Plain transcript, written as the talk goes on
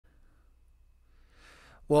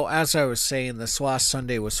Well, as I was saying, this last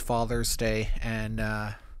Sunday was Father's Day, and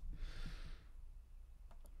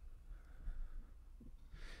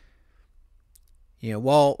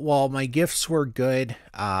while my gifts were good,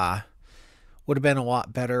 would have been a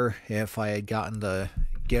lot better if I had gotten the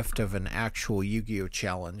gift of an actual Yu-Gi-Oh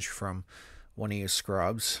challenge from one of you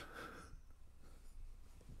scrubs.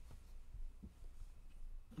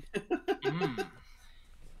 Mm.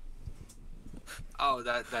 Oh,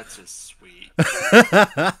 that's just sweet.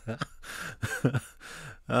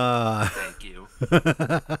 uh, Thank you.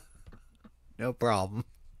 no problem.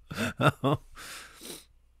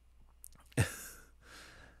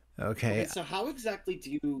 Okay, Okay. so how exactly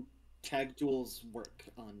do you tag duels work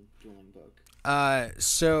on Dueling Book?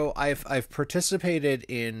 So I've participated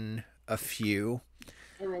in a few.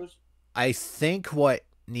 Hi, Rose. I think what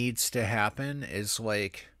needs to happen is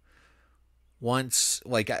like once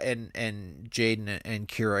like and Jaden and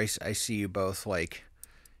Cure, I see you both like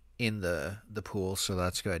in the pool, so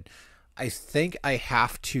that's good. I think I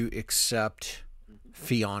have to accept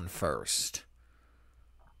Fion first.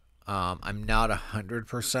 I'm not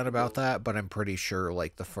 100% about that, but I'm pretty sure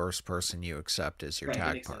like the first person you accept is your Right, that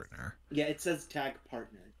tag makes sense. partner. Yeah, it says tag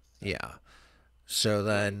partner. So, Yeah. So right,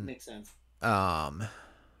 then, makes sense. um,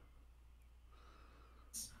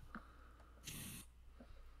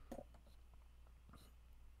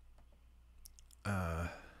 uh,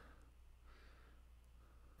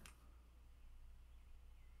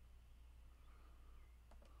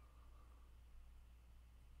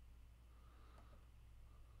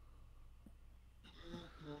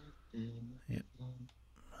 yeah.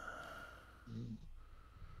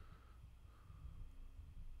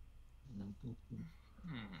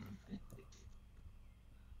 Hmm.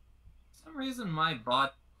 For some reason, my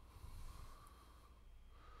body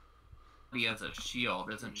as a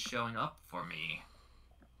shield isn't showing up for me.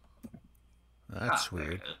 That's There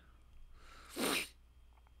weird. it is.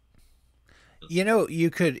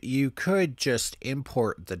 You could just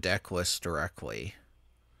import the deck list directly.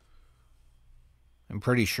 I'm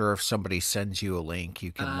pretty sure if somebody sends you a link,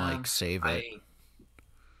 you can like save it. I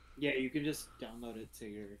Yeah, you can just download it to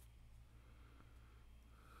your.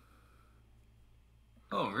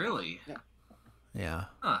 Oh, really? Yeah. Yeah.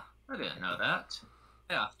 Huh. I didn't know that.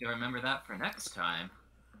 I have to remember that for next time.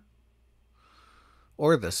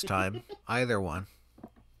 Or this time, either one.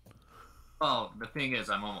 Well, the thing is,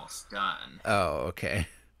 I'm almost done. Oh, okay.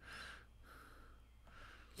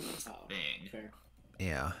 Oh, Thing. fair.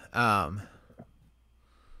 Yeah.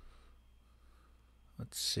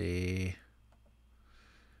 Let's see.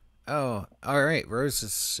 Oh, all right. Rose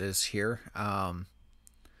is here.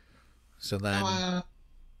 So then,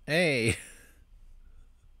 hey,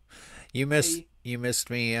 Hey. you missed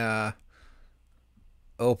me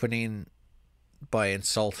opening by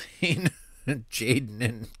insulting Jaden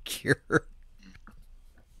and Cure.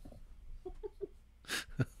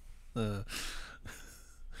 uh,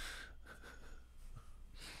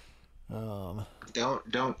 um.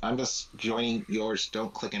 Don't. I'm just joining yours.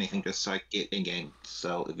 Don't click anything just so I get in game.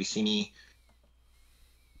 So if you see me,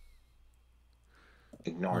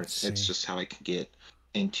 ignore Let's it. It's see. just how I can get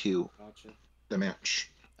into Gotcha. the match.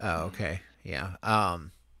 Oh, okay. Yeah.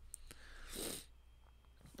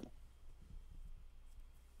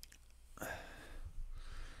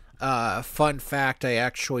 Fun fact: I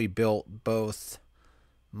actually built both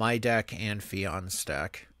my deck and Fion's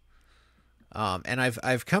deck. And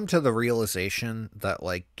I've come to the realization that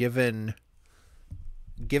like given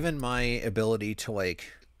my ability to like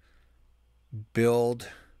build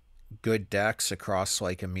good decks across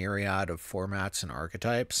like a myriad of formats and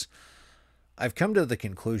archetypes, I've come to the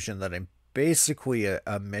conclusion that I'm basically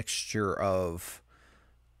a mixture of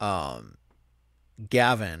um,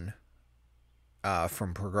 Gavin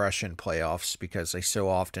from Progression Playoffs because I so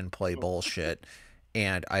often play bullshit,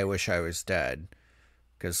 and I wish I was dead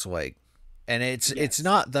because like, and it's Yes.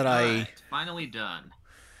 not that I Alright, finally done.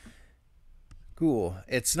 cool.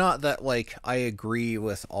 It's not that like I agree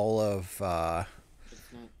with all of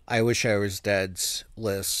It's not. I wish I was dead's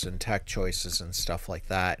lists and tech choices and stuff like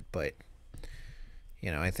that, but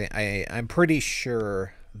I think I'm pretty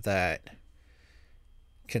sure that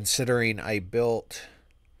considering I built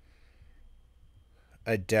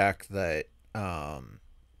a deck that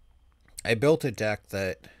I built a deck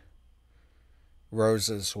that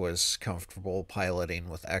Roses was comfortable piloting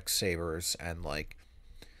with X Sabers, and like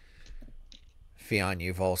Fion,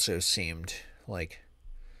 you've also seemed like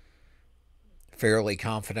fairly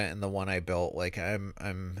confident in the one I built. Like I'm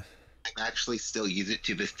I actually still use it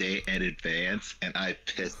to this day at advance, and I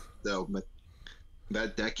pissed so much.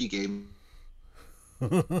 That deck you gave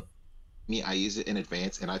me, I use it in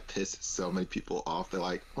advance, and I piss so many people off. They're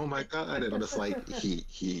like, "Oh my god!" And I'm just like,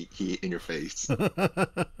 "He in your face."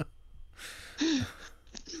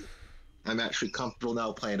 I'm actually comfortable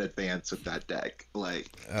now playing advance with that deck. Like,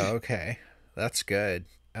 Okay, that's good.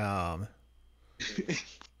 I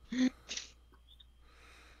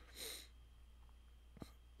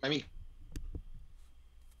mean,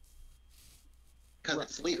 because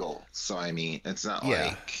it's legal. So I mean, it's not Yeah.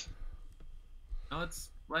 like No, it's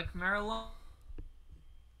like marijuana.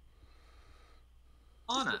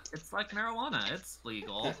 It's like marijuana. It's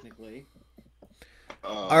legal. Technically.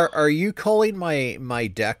 Are you calling my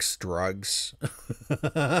decks drugs?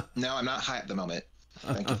 No, I'm not high at the moment.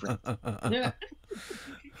 Thank you for. Yeah.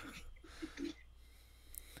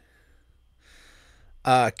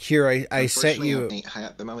 Cure, I sent Unfortunately, you. I'm not high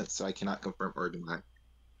at the moment, so I cannot confirm or deny.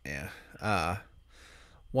 Yeah.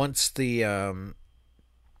 Once the You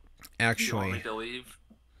actually. want me to leave?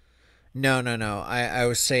 No. I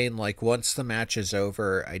was saying, like, once the match is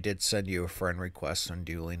over, I did send you a friend request on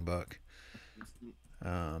Dueling Book.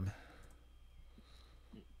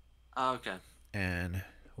 Okay. And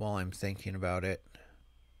while I'm thinking about it,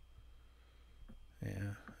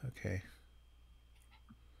 yeah, okay.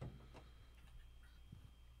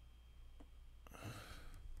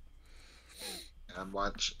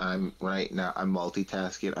 I'm right now. I'm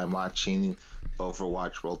multitasking. I'm watching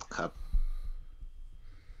Overwatch World Cup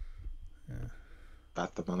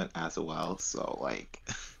at the moment as well. So like,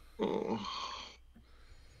 oh.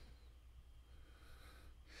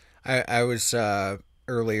 I was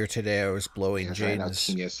earlier today. I was blowing Yes, right now Jaden's.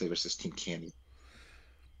 Team USA versus Team Candy.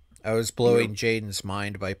 I was blowing Jaden's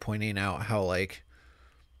mind by pointing out how, like,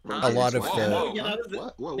 A lot of the- Whoa. Yeah,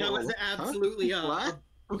 that was absolutely a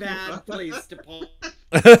bad place to pause.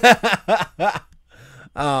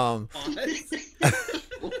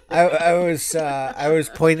 I was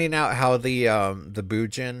pointing out how the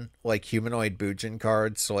Bujin, like, humanoid Bujin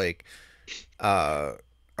cards, like,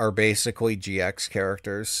 are basically GX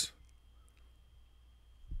characters.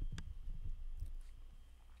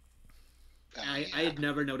 I had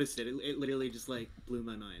never noticed it. It literally just like blew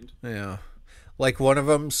my mind. Yeah, like one of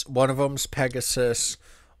them's Pegasus,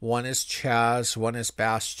 one is Chaz, one is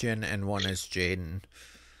Bastion, and one is Jaden.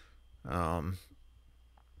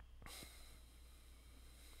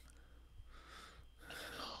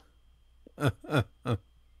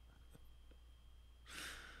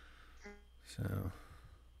 So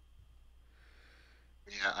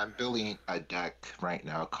Yeah, I'm building a deck right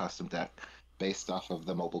now, a custom deck, based off of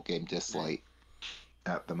the mobile game Dislight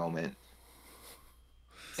at the moment.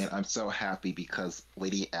 And I'm so happy because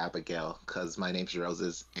Lady Abigail, because my name's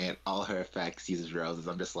Roses, and all her effects uses roses.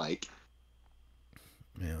 I'm just like,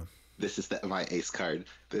 yeah. this is my ace card.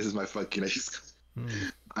 This is my fucking ace card.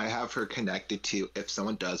 I have her connected to, if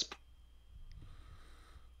someone does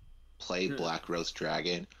play Black Rose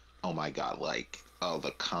Dragon, oh my god, like, oh,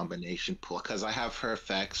 the combination pool. Because I have her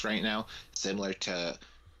effects right now, similar to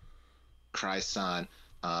Cryson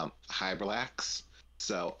Hyberlax.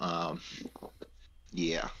 So,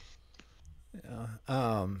 yeah.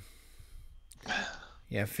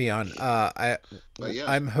 Yeah, Fion. But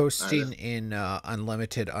yeah, I'm hosting in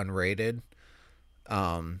Unlimited Unrated.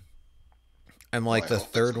 I'm like the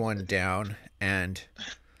third one down, and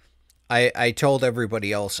I told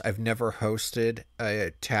everybody else I've never hosted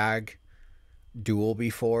a tag duel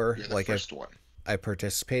before. You're the like first one. I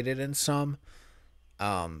participated in some,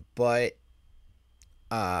 but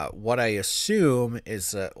what I assume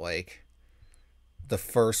is that, like, the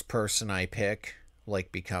first person I pick,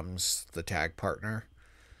 like, becomes the tag partner.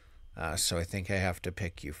 So I think I have to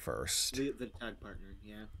pick you first. The tag partner,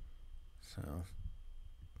 yeah. So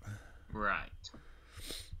Right.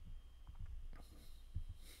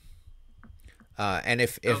 and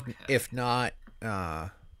if not,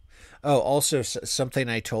 also something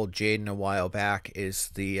I told Jaden a while back is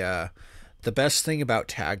the best thing about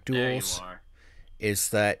tag duels There you are. is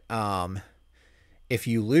that if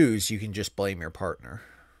you lose, you can just blame your partner.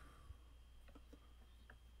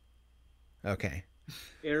 Okay.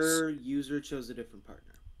 Error, user chose a different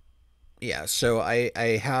partner. Yeah, so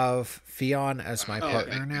I have Fion as my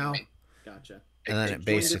partner now. Gotcha. And then it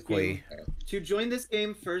basically... To join this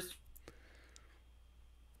game, first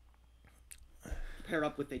pair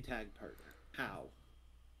up with a tag partner. How?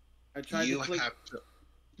 I tried to click... have to...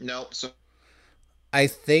 No, so... I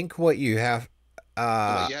think what you have...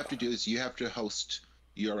 what you have to do is you have to host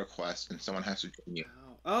your request, and someone has to join you.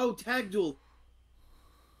 Oh, tag duel!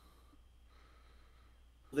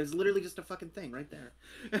 There's literally just a fucking thing right there.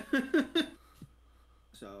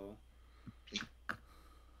 So...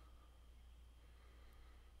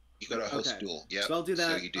 You gotta host duel. Yeah. So I'll do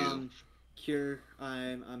that. So you do. Cure,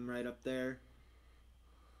 I'm right up there.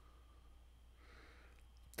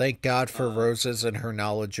 Thank God for Roses and her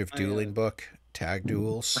knowledge of dueling book, tag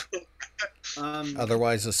duels.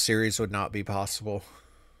 Otherwise, the series would not be possible.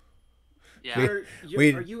 Yeah. Are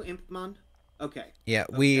you Impmon? Okay. Yeah,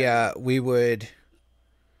 we would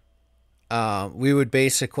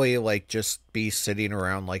basically like just be sitting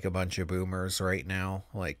around like a bunch of boomers right now.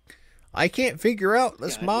 Like, I can't figure out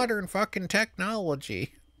this modern fucking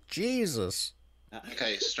technology. Jesus.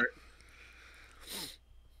 Okay, start.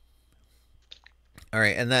 All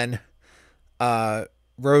right, and then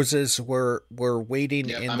Roses, we're waiting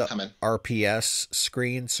in the RPS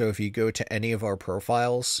screen, so if you go to any of our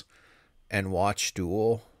profiles and watch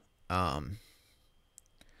Duel,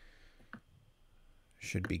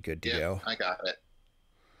 should be good to go. I got it.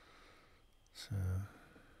 So...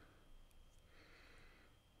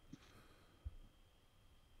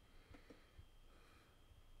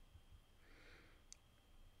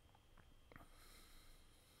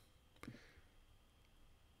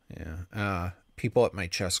 Yeah. People at my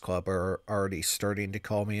chess club are already starting to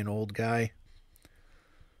call me an old guy.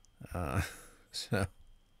 So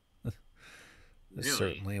this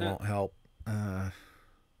certainly won't help.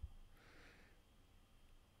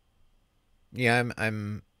 Yeah,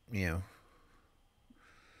 I'm, you know.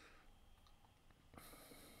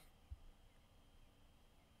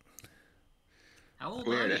 How old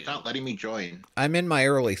Weird, are you? it's not letting me join. I'm in my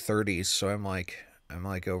early 30s, so I'm like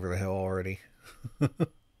over the hill already. God.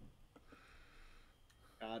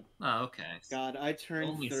 Oh, okay. God, I turned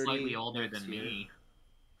only 30 slightly older than year. me.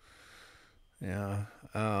 Yeah.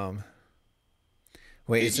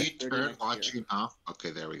 Wait, Did you turn watching off?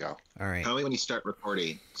 Okay, there we go. All right. Tell me when you start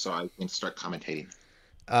recording so I can start commentating.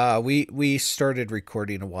 We started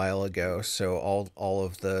recording a while ago, so all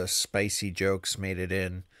of the spicy jokes made it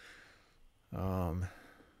in.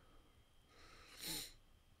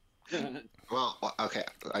 Well, okay.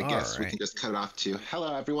 I guess we can just cut it off to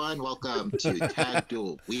hello everyone, welcome to Tag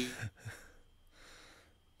Duel. We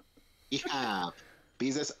have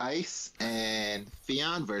Beezus Ice and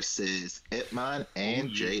Fion versus Itmon and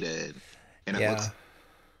Jaden. And it looks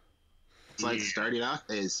like starting off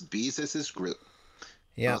is Beezus' group.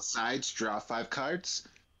 Yeah. Both sides draw 5 cards.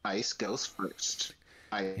 Ice goes first.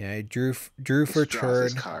 I drew for turn.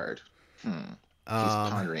 His card. He's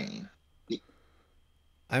pondering.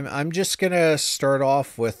 I'm just gonna start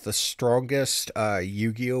off with the strongest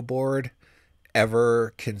Yu-Gi-Oh board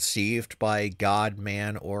ever conceived by God,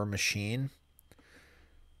 man, or machine,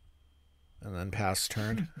 and then pass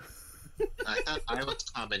turn. I thought I was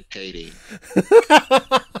commentating.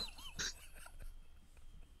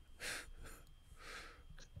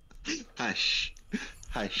 Hush.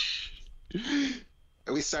 Hush.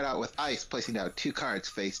 We start out with Ice placing down 2 cards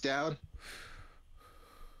face down.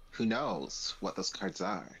 Who knows what those cards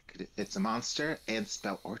are? It's a monster, and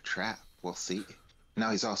spell, or trap. We'll see.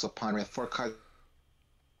 Now he's also pondering 4 cards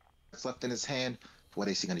left in his hand. What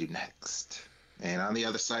is he going to do next? And on the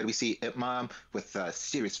other side, we see Itmon with a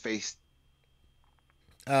serious face.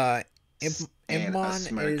 Itmon is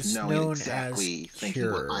known exactly as thinking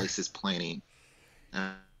Cure. what Ice is planning.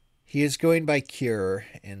 He is going by Cure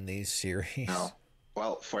in these series. No.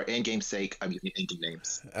 Well, for in-game sake, I'm using in-game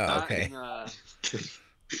names. Oh, okay.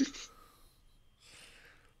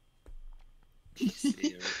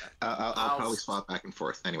 I'll probably swap back and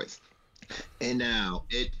forth. Anyways. And now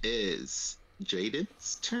it is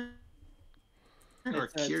Jaden's turn? Or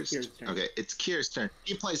Kier's turn? Okay, it's Kier's turn.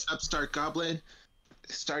 He plays Upstart Goblin,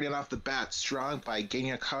 starting off the bat strong by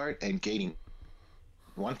gaining a card and gaining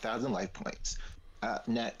 1,000 life points.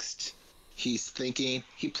 Next, he's thinking.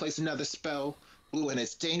 He plays another spell. Ooh, and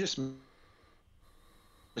it's Dangerous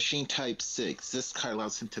Machine type 6. This card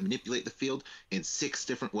allows him to manipulate the field in 6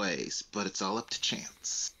 different ways, but it's all up to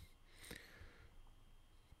chance.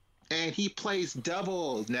 And he plays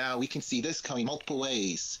double. Now we can see this coming multiple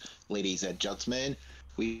ways, ladies and gentlemen.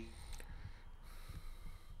 We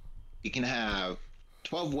can have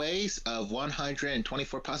 12 ways of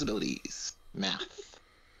 124 possibilities. Math.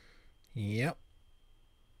 Yep.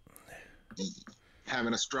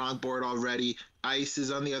 Having a strong board already. Ice is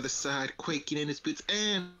on the other side, quaking in his boots,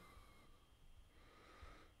 and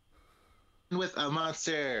with a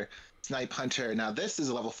monster, Snipe Hunter. Now this is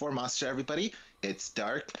a level 4 monster, everybody. It's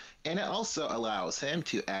dark, and it also allows him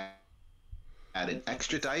to add an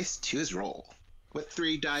extra dice to his roll. With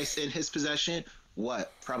 3 dice in his possession,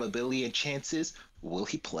 what probability and chances will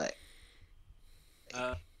he play?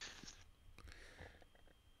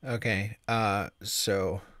 Okay,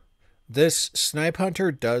 so this Snipe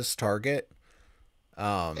Hunter does target.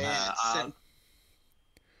 Yes.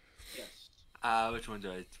 Which one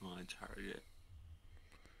do I want to target?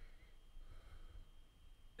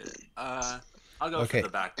 I'll go Okay. for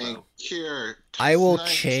the back And row. Cure. I will Snipe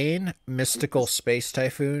chain Mystical Space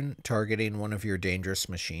Typhoon, targeting one of your dangerous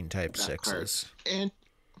machine type that card. 6s. And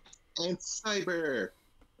Cyber.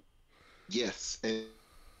 Yes. And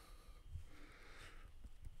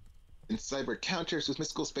Cyber counters with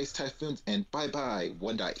Mystical Space Typhoons, and bye-bye,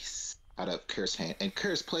 1 dice out of Cure's hand. And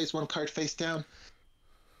Curse plays 1 card face down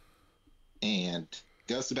and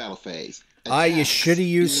goes to battle phase. You Attacks. should have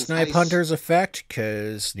used Uses Snipe ice. Hunter's effect,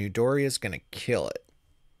 because New Doria is going to kill it.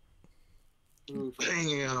 Oof.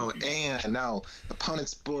 Bam! And now,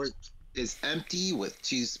 opponent's board is empty with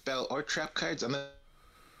 2 spell or trap cards on the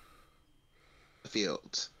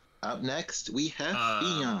field. Up next, we have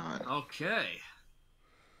Fion. Okay.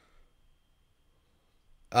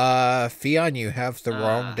 Fion, you have the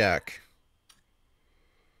wrong deck.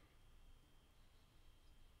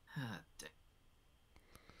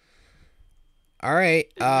 All right.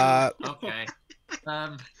 Okay.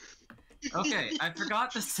 Okay, I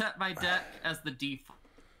forgot to set my deck as the default.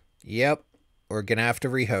 Yep. We're going to have to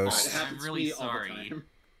It rehost. happens to really me all the sorry. time.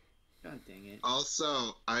 God dang it.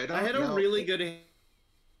 Also, I don't I had know. a really good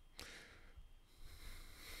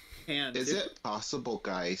hand. Is it possible,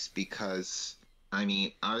 guys? Because, I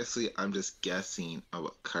mean, honestly, I'm just guessing on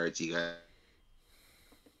what cards you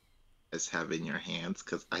guys have in your hands,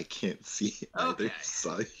 because I can't see either Okay.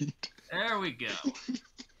 side. There we go.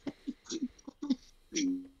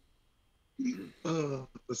 Oh,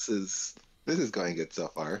 this is going good so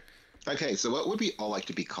far. Okay, so what would we all like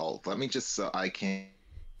to be called? Let me just, so I can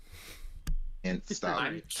and stop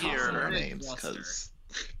I'm tossing Cure. our names, because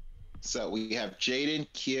so we have Jaden,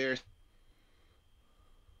 Cure,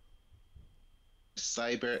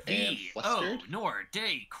 Cyber, and Flustered.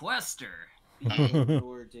 Day Quester.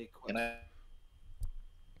 Or day Can I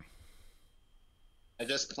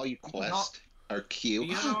just call you Quest or Q?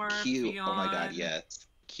 Fior, Q. Oh my God, Fion. yes,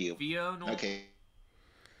 Q. Fiona. Okay,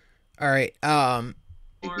 All right. Or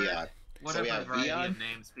Vion. whatever have variety Vion. of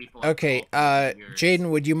names people have Okay. called me over the years. Jaden,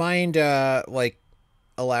 would you mind,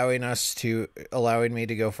 allowing me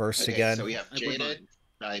to go first Okay, again? so we have I would Jaden, mind.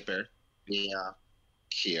 Cyber, Vion,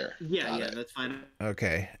 Cure. Yeah, Got yeah, it. that's fine.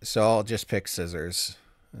 Okay. So I'll just pick scissors.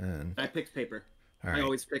 And, I picked paper. all I right.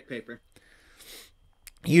 always pick paper.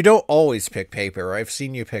 You don't always pick paper. I've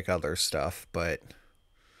seen you pick other stuff, but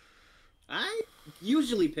I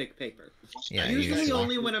usually pick paper. yeah, usually usually.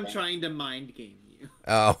 only when I'm trying to mind game you.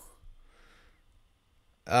 Oh.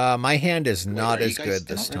 My hand is Wait, not are you as guys good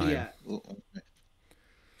this done? time. Yeah, Ooh,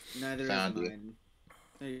 neither Found is you. mine.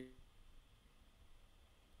 Hey.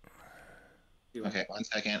 Okay, 1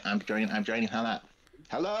 second. I'm joining.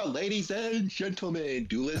 Hello, ladies and gentlemen,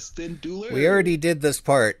 duelists and duelers. We already did this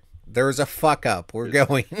part. There was a fuck up. We're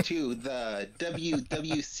going. to the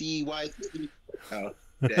WWCY. Oh,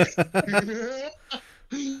 dang.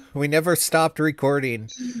 We never stopped recording.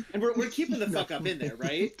 And we're keeping the fuck up in there,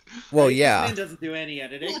 right? Well, Right? yeah. This man doesn't do any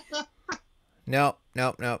editing. No.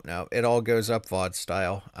 It all goes up VOD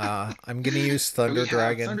style. I'm gonna use Thunder we have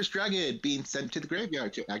Dragon. Thunder's Dragon being sent to the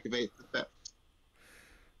graveyard to activate the effect.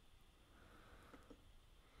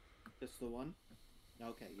 Just the one?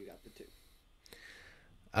 Okay, you got the 2.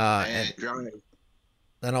 And Drawing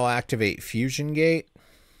then I'll activate Fusion Gate.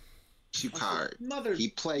 2 cards. Mother. He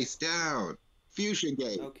plays down Fusion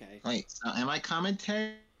Gate. Okay. Wait, so am I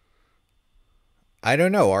commentating I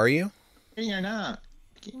don't know. Are you? or not?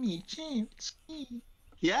 Give me a chance.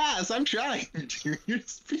 Yes, I'm trying. You're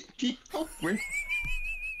speaking over.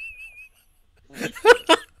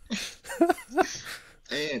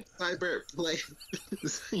 And Cyber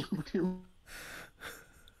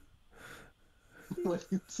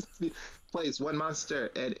plays 1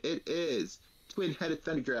 monster, and it is Twin-Headed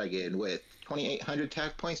Thunder Dragon with 2,800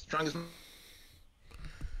 attack points, strongest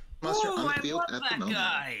monster on the I field love at the that moment.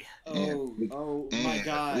 guy. Oh my And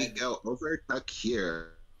god. we go over to Cure.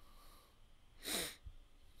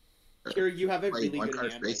 Cure, you have a Play really 1 good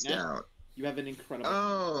card hand right face now. down. You have an incredible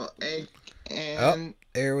Oh, hand. and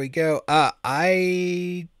There we go.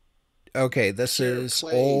 Okay, this Cure is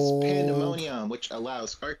plays old. Pandemonium, which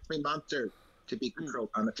allows Earth-free monster to be controlled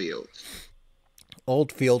on the field.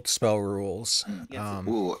 Old field spell rules. Yes.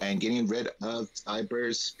 Ooh, and getting rid of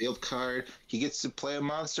Cyber's field card, he gets to play a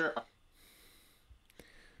monster,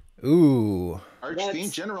 Ooh. Archfiend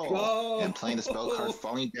Let's General, go. and playing the spell card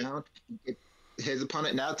falling down. His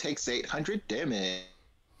opponent now takes 800 damage.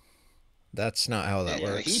 That's not how that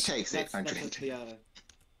And works. he takes That's 800. what the,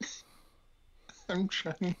 I'm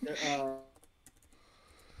trying.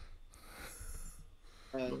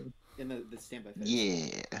 in the standby phase.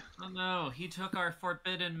 Yeah. Oh no, he took our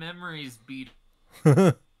forbidden memories beat.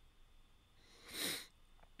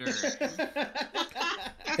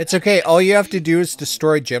 It's okay. All you have to do is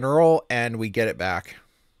destroy General, and we get it back.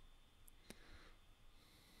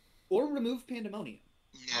 Or remove Pandemonium.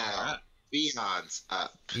 Now, Beyond's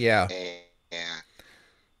up. Yeah. And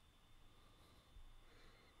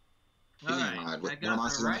Alright, Beyond, with I no got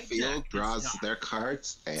monsters the in right the field, deck this draws time. their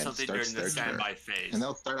cards and Something starts during the their turn. standby phase. And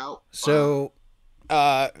they'll start out. So,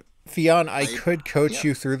 Fionn, I Play- could coach yep.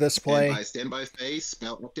 you through this play. Standby phase,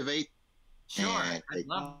 spell activate. Sure, And I'd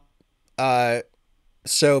love.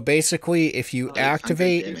 So basically, if you 800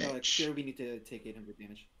 activate, damage. Sure, we need to take 800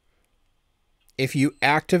 damage. if you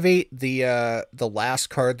activate the last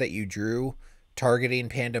card that you drew, targeting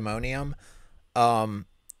Pandemonium,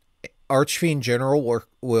 Archfiend General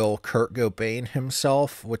will Kurt Cobain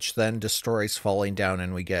himself, which then destroys Falling Down,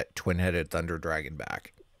 and we get Twin-Headed Thunder Dragon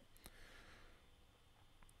back.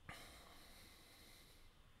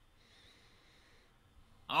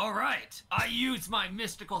 All right, I use my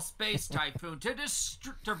mystical space typhoon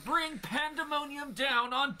to bring Pandemonium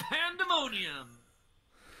down on Pandemonium.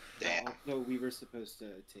 Damn. No, we were supposed to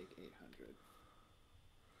take 800.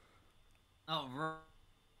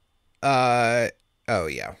 Oh, Oh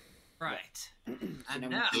yeah. right. So And now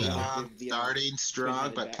now, we Beyond give the, starting strong,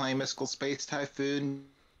 Twin-Headed but back. playing Mystical Space Typhoon,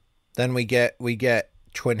 Then we get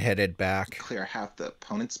Twin-Headed back. clear half the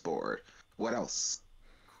opponent's board. What else?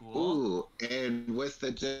 cool. Ooh, and with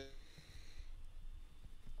the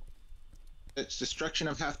its destruction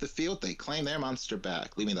of half the field, they claim their monster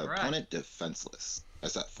back, leaving the Right. opponent defenseless.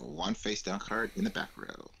 That's that for one face-down card in the back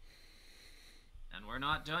row. And we're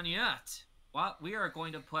not done yet. Well, we are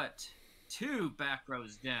going to put 2 back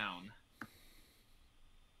rows down.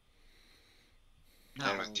 No,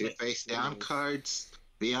 And with two wait. face-down cards,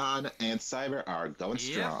 Beyond and Cyber are going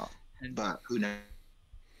Yep. strong. And But who knows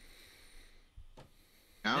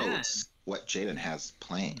what Jaden has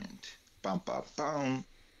planned? Bum, bum, bum.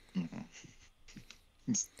 Mhm.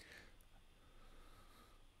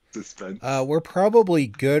 Suspense. We're probably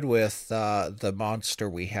good with the monster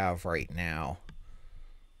we have right now.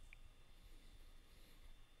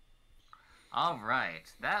 all right,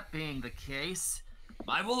 that being the case,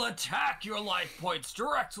 I will attack your life points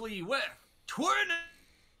directly with Twin-Headed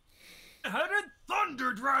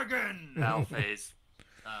Thunder Dragon. Battle phase.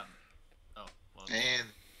 Oh, well, And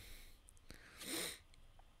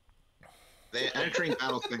they're entering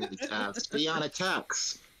battle phase as Beyond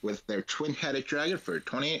attacks with their twin-headed dragon for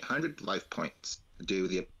 2,800 life points. Do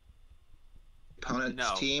the opponent's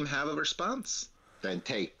No. team have a response? Then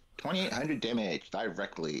take 2,800 damage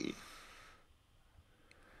directly.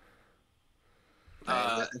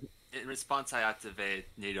 In response, I activate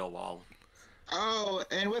Needle Wall. Oh,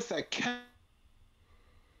 and with a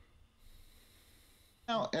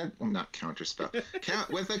not counter spell.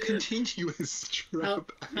 With a continuous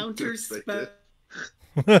trap. Counter spell.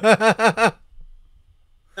 A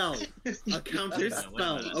counter wait a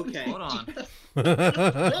spell. minute. Okay. Hold on.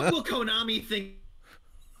 What will Konami think?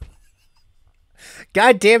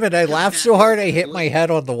 God damn it, I laughed so hard I hit my head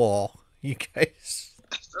on the wall. You guys.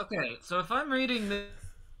 Okay, so if I'm reading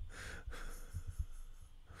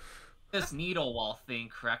this needle wall thing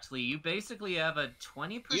correctly, you basically have a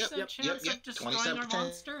 20% Yep, chance of destroying our 27%.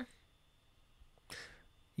 monster?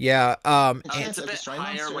 Yeah, It's a of bit destroying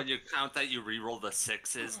higher monster. when you count that you reroll the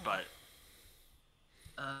 6s, but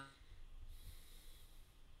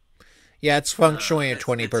yeah, it's functionally a it's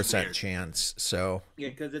 20% weird. chance, so, Yeah,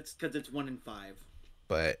 because it's 1 in 5.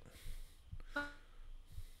 but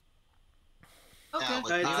Okay. Now,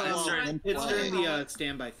 with It's, Needle Wall during- in it's play- during the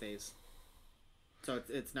standby phase, so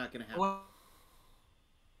it's not gonna happen.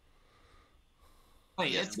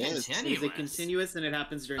 Wait, Yes, it's it is. continuous. It's a continuous, and it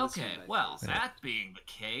happens during the Okay, standby well, phase. that being the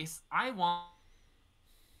case, I want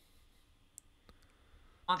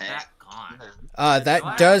that gone. that So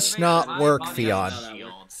I does activated not my work, body Fionn.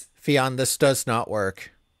 shields. Fionn, this does not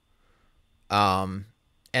work. And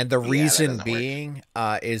the that reason doesn't work. being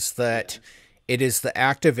is that it is the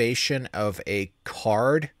activation of a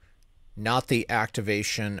card, not the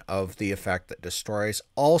activation of the effect that destroys.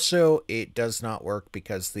 Also, it does not work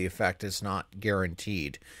because the effect is not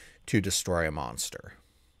guaranteed to destroy a monster.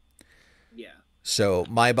 Yeah. So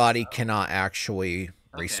my body cannot actually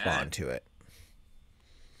respond to it.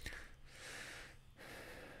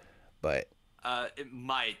 But it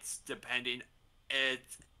might, depending.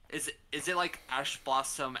 Is it like Ash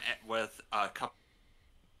Blossom with a cup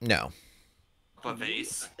no. of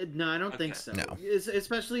Ace? No, I don't think Okay. so. No.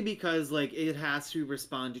 Especially because like it has to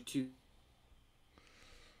respond to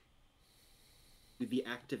the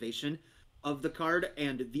activation. of the card,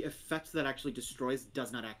 and the effect that actually destroys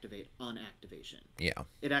does not activate on activation. Yeah.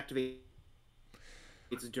 It activates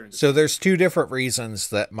during the So there's two different reasons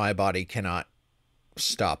that my body cannot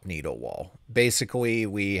stop Needle Wall. Basically,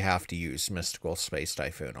 we have to use Mystical Space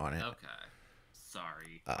Typhoon on it. Okay.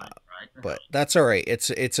 Sorry. I tried to But that's all right.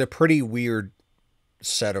 It's a pretty weird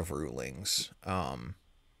set of rulings.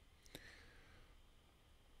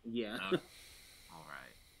 Yeah. All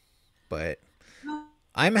right. But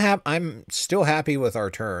I'm still happy with our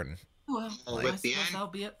turn. Well, With I the suppose end, that'll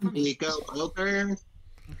be it for We me. go over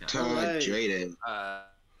to Alright. Jaden.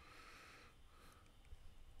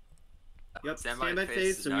 Yep. Stand Stand by by face,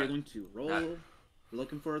 face. So not- we're going to roll. not- We're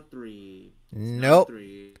looking for a 3. Nope.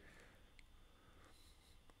 3.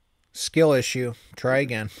 Skill issue. Try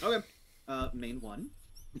again. Okay. Main 1.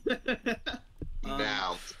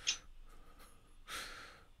 Now,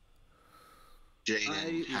 Jaden I-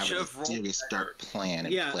 having a should've rolled serious start plan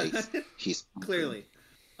in Yeah. place. He's Clearly.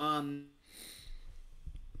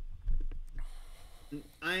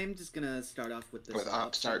 I'm just gonna start off with this. with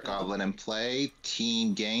Upstart Goblin in play.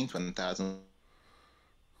 Team gains 1,000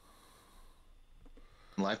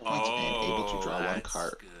 life points and able to draw one that's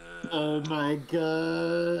card. good. Oh my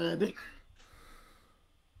god.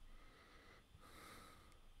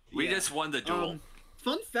 We Yeah. just won the duel.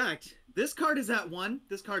 Fun fact: this card is at 1.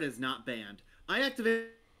 This card is not banned. I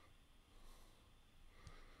activate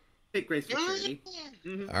Graceful Charity.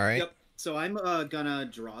 Mhm. All right. Yep. So I'm gonna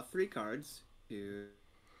draw 3 cards. 2,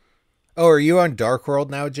 Oh, are you on Darkworld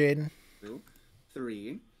now, Jaden?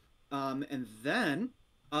 3. And then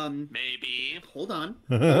Maybe. hold on.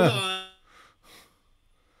 Hold on.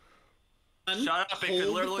 Shut up! It Hold could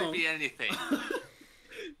the literally phone. be anything.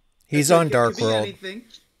 He's on Could be Darkworld. anything.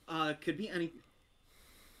 Could be anything.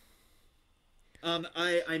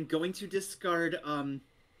 I'm going to discard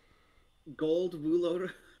gold Wulo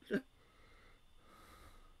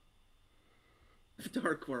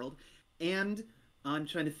Darkworld, and I'm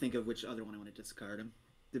trying to think of which other one I want to discard. I'm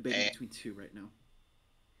debating between 2 right now.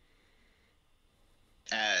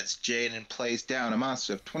 As Jaden plays down a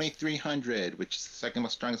monster of 2,300, which is the second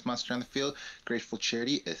most strongest monster on the field, Grateful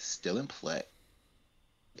Charity is still in play.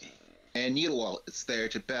 And Needlewall is there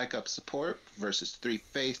to back up support versus 3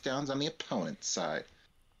 face downs on the opponent's side.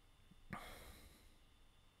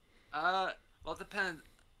 Well, it depends.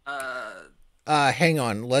 Hang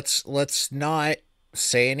on. Let's not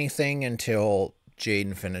say anything until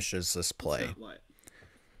Jaden finishes this play. Not what?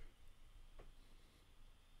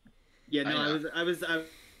 Yeah, no, I know. I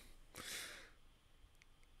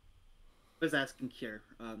was asking Cure,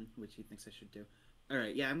 which he thinks I should do. All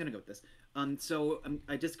right, yeah, I'm gonna go with this. So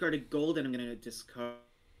I discarded gold, and I'm gonna discard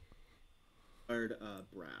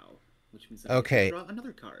brow, which means that I Okay. can draw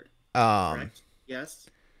another card. Um. Correct? Yes.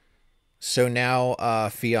 So now,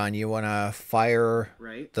 Fion, you want to fire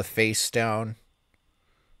Right. the face down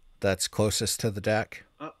that's closest to the deck?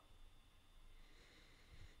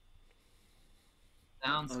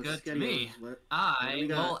 Sounds Oh, good to schedule me. is what I we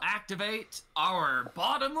got? will activate our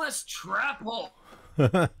bottomless trap hole.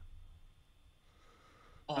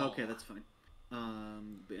 Okay, that's fine.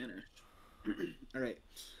 Banner. All right.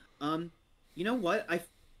 You know what? I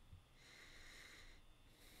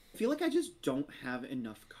feel like I just don't have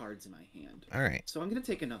enough cards in my hand, All right. so I'm gonna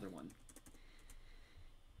take another one.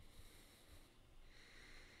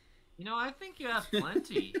 You know, I think you have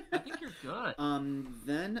plenty. I think you're good.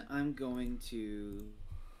 Then I'm going to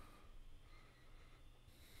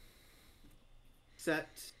set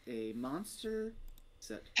a monster.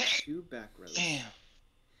 Set 2 back rows. Damn.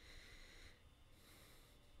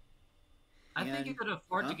 I think you and- could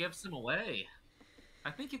afford to huh? give some away. I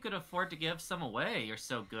think you could afford to give some away. You're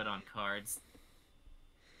so good on cards.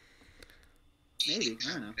 Maybe,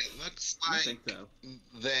 I don't know. It looks I like think so.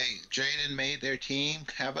 Jaden made their team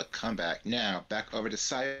have a comeback. Now, back over to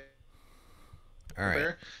Cyber, All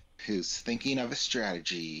right. who's thinking of a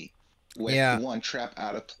strategy. With Yeah. 1 trap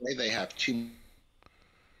out of play, they have 2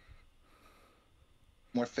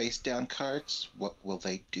 more face down cards. What will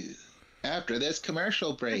they do? After this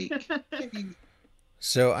commercial break.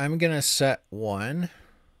 So I'm going to set 1,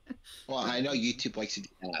 Well, I know YouTube likes to do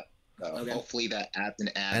app. So Okay. hopefully that adds an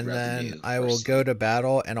ad and then revenue. I will go to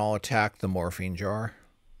battle and I'll attack the morphine jar.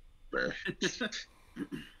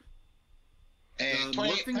 And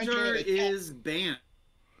Morphing 2,800 Jar attack. is banned,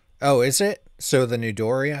 Oh, is it? So the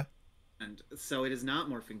Newdoria? so it is not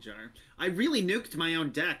Morphing Jar. I really nuked my own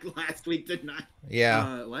deck last week, didn't I?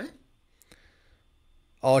 Yeah. What?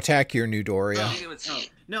 I'll attack your I Newdoria. think it was- Oh,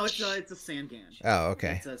 no, it's a Sangan. Oh,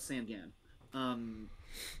 okay. It's a Sangan.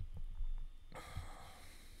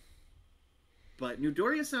 But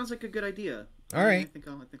Newdoria sounds like a good idea. All right. I think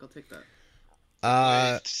I'll take that.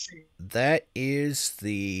 That is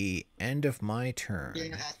the end of my turn.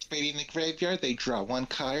 Activating the graveyard, they draw 1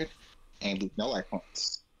 card and leave no life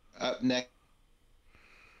points. Up next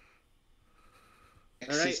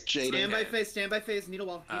All right, is Jaden. stand by phase, need a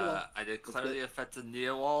wall. I declare the effect of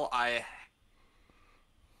Neo Wall. I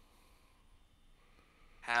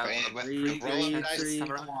have And with Three, the roll of three, dice, three.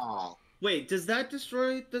 summon a wall. Wait, does that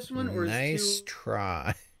destroy this one, or Nice is 2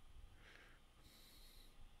 try.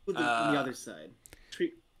 on the other side?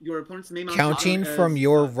 Treat your opponent's main monster Counting as, from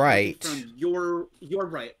your counting right. From your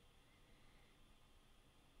right.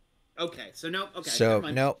 Okay, so no. Okay. So, never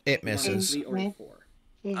mind. no, it 1, misses. 3, or 4.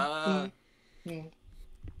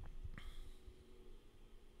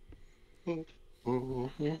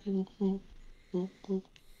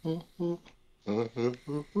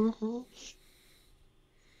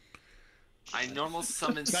 I normal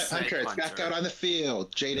summon Snipe Snipe Hunter, it's back out on the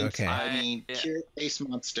field. Jaden, Okay. Cure Ace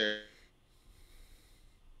Monster.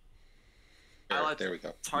 I like There we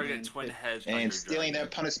go. target Twin Head Thunder And stealing Dragon.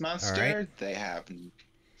 that opponent's monster, Alright.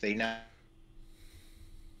 they now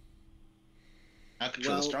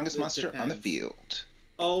control the strongest it monster on the depends. field.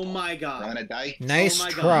 Oh my god. Rolling a die. Nice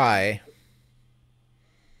my God. try.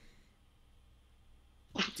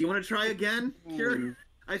 Do you want to try again? Here,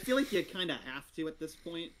 I feel like you kind of have to at this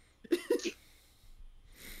point.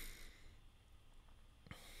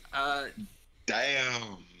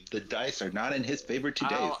 Damn, the dice are not in his favor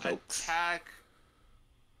today, I'll folks. attack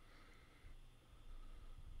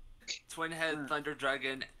Twin Head Thunder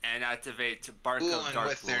Dragon and activate Bark Ooh, of and Dark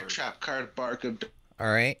with their Lord. trap card, Bark of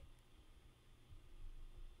Alright.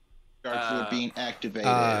 Dark Lord being activated.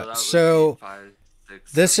 that would So, be 5,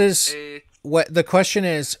 6, this 7, is 8. what the question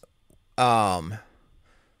is.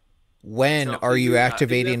 When So are you you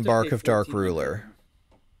activating have to Bark pay of Dark 1400. Ruler?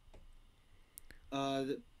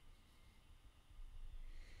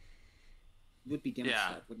 Would be damage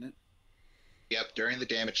Yeah. step, wouldn't it? Yep, during the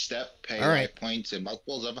damage step, pay All right. life points in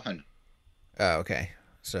multiples of 100. Oh, okay.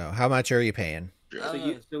 So, how much are you paying?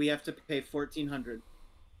 So we have to pay 1400.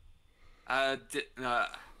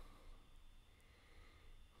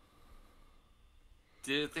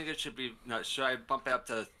 Do you think it should be? No, should I bump it up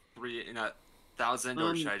to 3,000,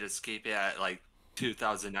 or should I just keep it at like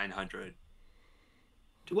 2,900?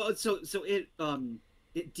 Well, so it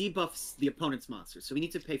debuffs the opponent's monster, so we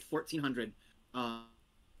need to pay 1400.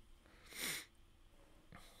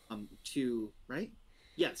 To right?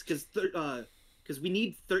 Yes, because we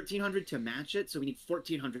need 1300 to match it, so we need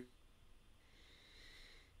 1400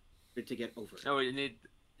 to get over it. No, you need.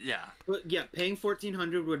 Yeah. But yeah, paying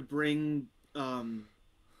 1400 would bring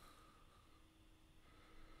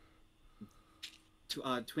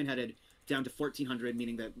twin-headed down to 1400,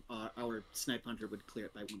 meaning that our Snipe Hunter would clear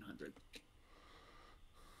it by 100.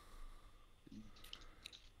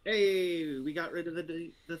 Hey, we got rid of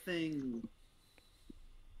the thing.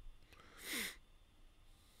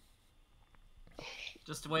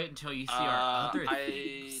 Just wait until you see our other I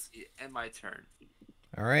things. end my turn.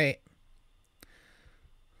 All right.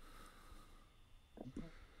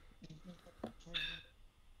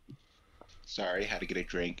 Sorry, had to get a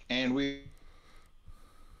drink. And we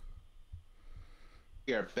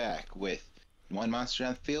are back with 1 monster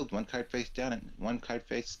on the field, 1 card face down, and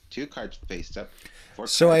 2 cards face up. 4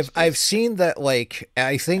 So cards I've face seen that, like,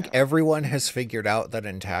 I think everyone has figured out that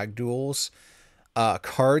in tag duels,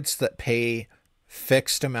 cards that pay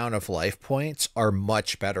fixed amount of life points are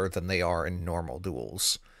much better than they are in normal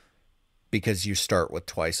duels, because you start with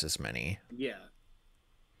twice as many. Yeah.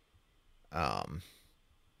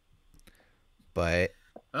 But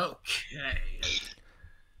Okay.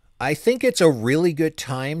 I think it's a really good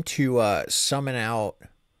time to summon out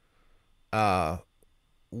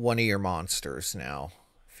one of your monsters now,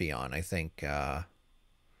 Fion. I think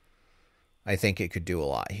it could do a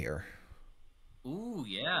lot here. Ooh,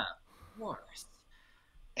 yeah, of course.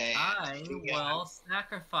 And I will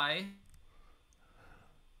sacrifice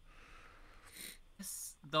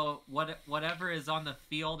whatever is on the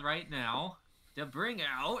field right now to bring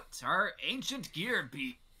out our ancient gear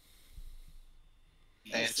beast.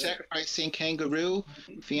 And sacrificing Kangaroo,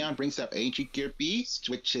 Fion brings up Ancient Gear Beast,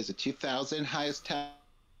 which is a 2000 highest attack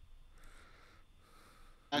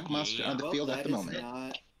monster on the Well, field at that the is moment.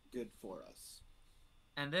 not good for us.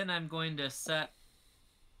 And then I'm going to set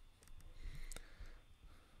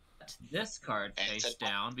this card And face set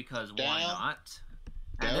down, because why down, not?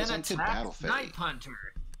 goes And then into attack battle phase. Snipe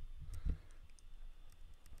Hunter.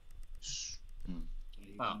 You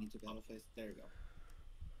need to battle phase. There you go.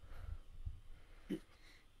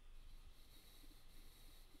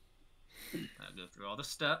 I'll go through all the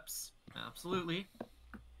steps. Absolutely.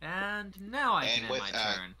 And now I can And end with, my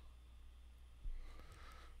turn.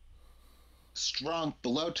 strong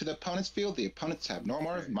blow to the opponent's field, the opponents have no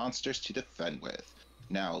more monsters to defend with.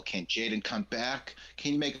 Now, can Jaden come back?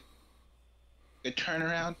 Can he make a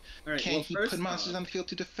turnaround? All right, Can well, he first put monsters off- on the field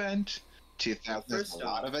to defend? 2,000 is First a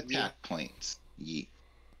lot off, of attack points. Yeet.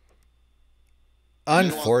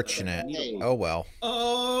 Unfortunate. Hey. Oh well.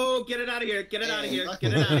 Oh, get it out of here! Get it out of Hey, here! look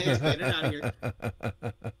Get it out of here! at Get it out of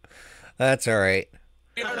here! That's all right.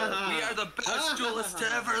 We are the best duelists to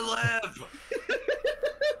ever live.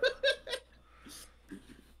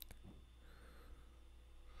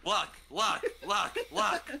 Luck.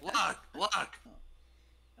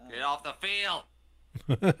 Get off the field.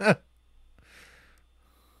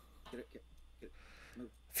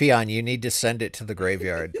 Fion, you need to send it to the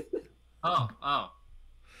graveyard. Oh. Oh,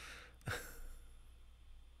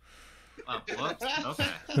 whoops.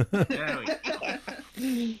 Okay. There we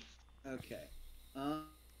go. Okay.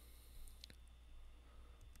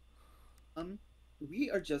 We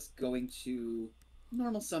are just going to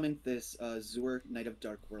normal summon this Zur Knight of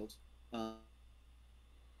Darkworld.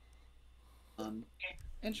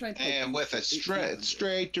 And try and poke And him with for a 1800.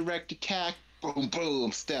 straight direct attack, boom,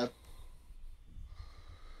 boom, step.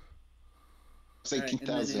 It's Alright, and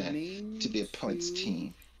then 18,000 main to the opponent's two,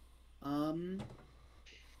 team.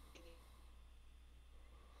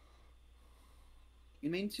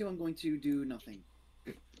 In main 2, I'm going to do nothing.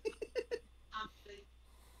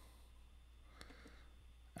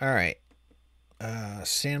 All right.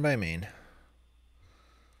 Stand by main.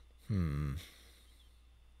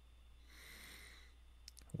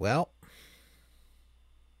 Well,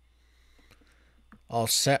 I'll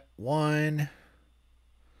set one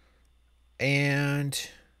and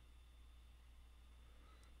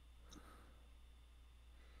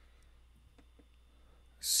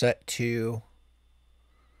set two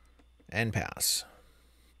and pass.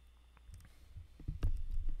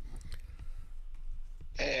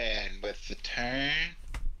 And with the turn,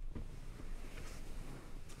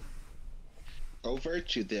 over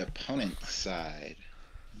to the opponent's side.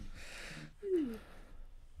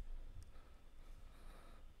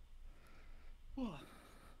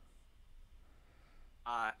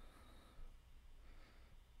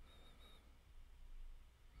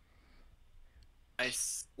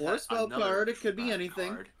 Or spell card, it could be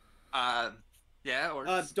anything. Yeah, or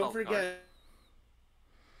Don't spell forget.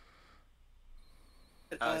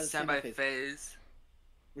 card. Standby phase.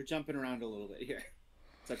 We're jumping around a little bit here.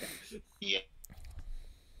 It's okay.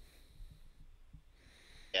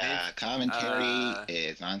 Yeah, commentary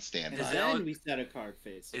is on And standby. then we set a card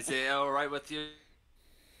phase. Is it alright with you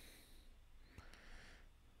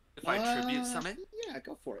if I tribute summon? Yeah,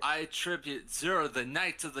 go for it. I tribute Zero, the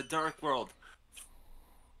Knight of the Darkworld,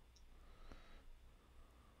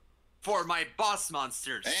 for my boss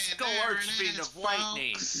monster, And Skull there it Archfiend is, of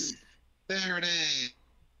Lightning. folks. There it is.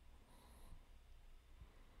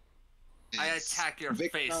 I attack your face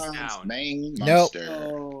Victor's down. main Nope. monster.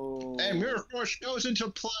 Oh. And Mirror Force goes into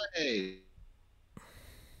play.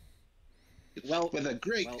 Well, with a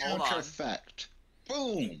great hold counter on. effect.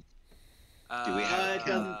 Boom. Do we it have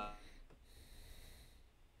doesn't-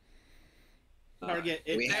 target.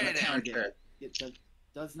 we It have a doesn't counter? target. It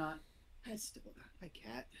does not. That's still. Hi,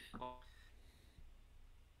 cat.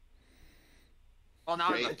 Well, now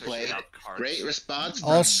I'm Great not play. pushing out cards. Great response from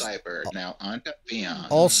Also- Cyber. Now on to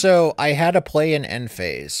Beyond. Also, I had to play an end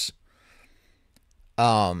phase.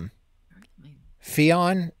 Fion,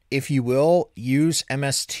 if you will, use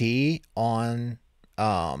MST on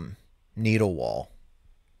Needle Wall.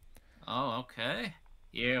 Oh, okay.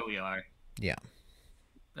 Here we are. Yeah.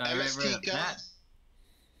 I remember MST that. got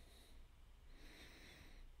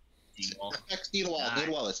FX Needle Wall. Nice.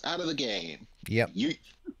 Needle Wall is out of the game. Yep.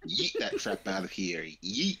 Yeet that trap out of here.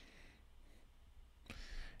 Yeet.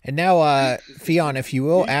 And now, Fion, if you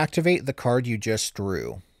will, activate the card you just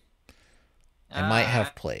drew. I might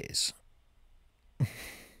have plays.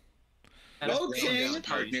 Coaching.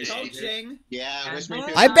 Partnership. Coaching. Yeah, Whisper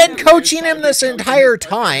Kiss I've been Partnership. coaching him this Coaching entire partner.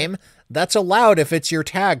 time. That's allowed if it's your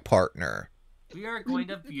tag partner. We are going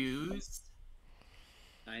to use.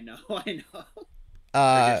 I know. I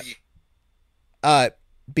know.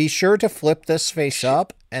 Be sure to flip this face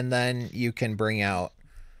up, and then you can bring out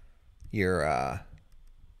your,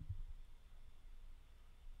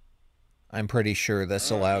 I'm pretty sure this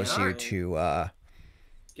allows you to,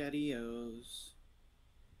 Scadios.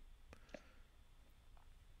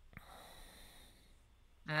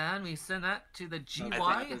 And we send that to the GY.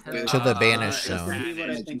 To the banish Is zone. that what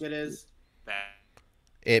I think it is?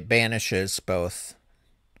 it banishes both.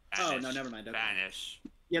 Oh, no, never mind. Okay. Banish.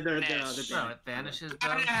 Yeah, they're No, banned. it vanishes.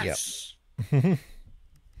 Though. Banish.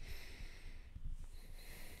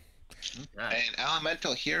 Okay. An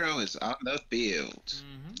elemental hero is on the field.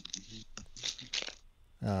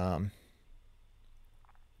 And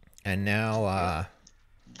now,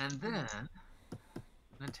 And then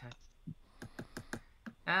attack.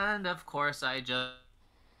 And of course, I just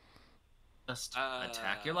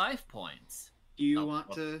attack your life points. Do you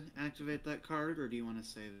want to activate that card, or do you want to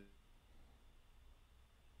save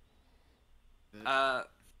it?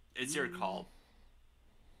 It's your call.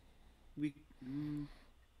 We.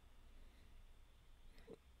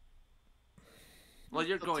 Well,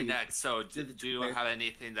 you're Up to going you. next, so do you have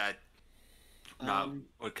anything that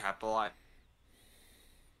would capitalize?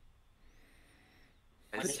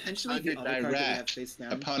 Potentially Under the other card that we have direct face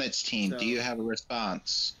down. opponent's team. So- Do you have a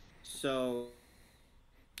response? So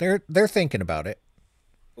they're thinking about it.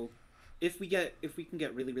 if we can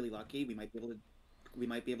get really really lucky, we might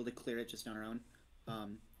be able to clear it just on our own.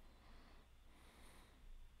 I'm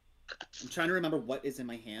trying to remember what is in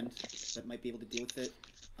my hand that might be able to deal with it.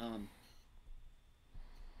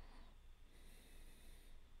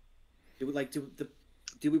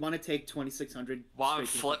 Do we want to take 2600? Want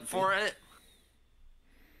to flip for it?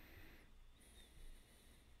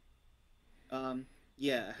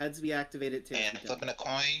 Yeah, heads we activate it, tails And we don't. flipping a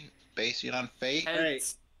coin, basing on fate.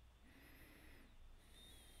 Heads.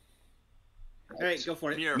 All right, go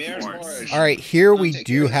for it. Mirror Mirror Force. Force. All right, here we Take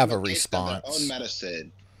do yours have a based on their response. Own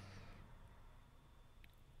medicine.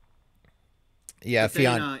 Yeah, But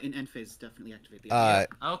then, Fion. in end phase, definitely activate the other.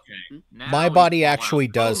 Okay. Now My we body pull out- actually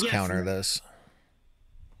does yes. counter this.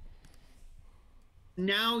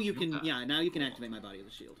 Now you can, now you can activate my body of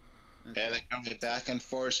the shield. Okay. And then going back and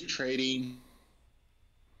forth trading.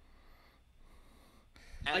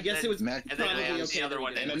 And I guess then- it was Mag- And then probably I have okay. the other that we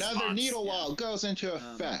one did in it. And another response. needle wall goes into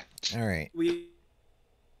effect. All right, We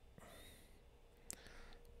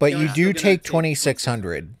but No, you I'm do still gonna take take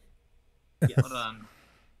 2600. yes. Hold on.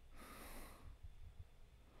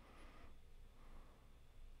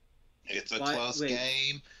 It's a Why- close wait.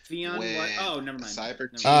 game. Fion, With what? Oh, never mind. Cyber Never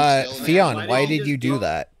team. mind. Still Fion, Why why did you did you just do go-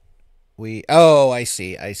 that? Oh, I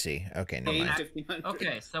see. Okay, never Paying mind. 1500.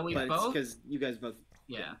 Okay, so we But it's both. because you guys both.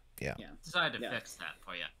 Yeah. Yeah. Decided to Yeah. fix that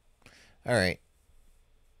for you. All right.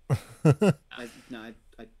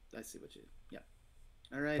 I see what you. Yeah.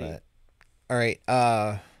 Alrighty. But, all right.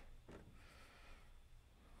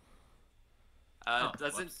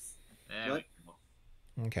 Doesn't whoops. There What?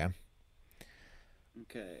 we go. Okay.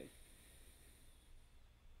 Okay.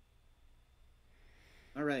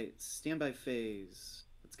 All right. Standby phase.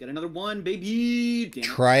 Let's get another one, baby. Damn it.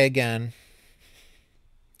 Try again.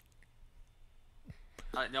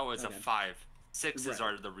 no, it's Okay. a 5. 6s Right.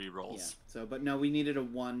 are the Yeah. rerolls. So, but no, we needed a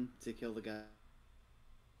 1 to kill the guy.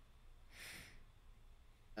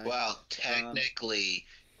 Well, technically,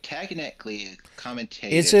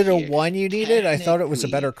 commentator. Is it a here. 1 you needed? I thought it was a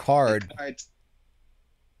better card. The cards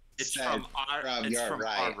It's said from our. It's your from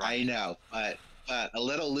right. our right. I know, but a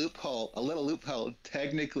little loophole.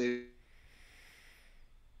 Technically,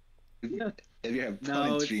 if you have No,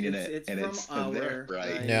 points reading it, it's and from it's our their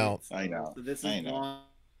right. No. It's- I know. So this I is know.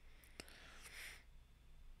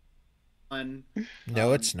 one.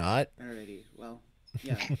 No, it's not. Alrighty. Well,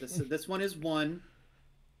 yeah. This one is 1.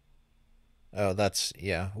 Oh, that's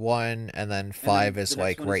 1, and then and 5 then is the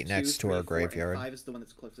like one right 2, next to 3, our 4, and graveyard. 5 is the one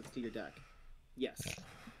that's closest to your deck. Yes.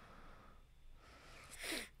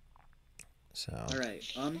 So All right.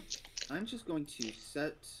 I'm just going to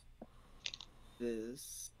set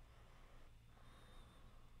this.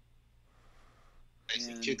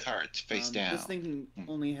 Facing And, 2 cards face down. This thing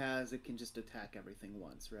only has it can just attack everything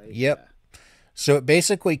once, right? Yep. So it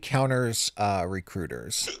basically counters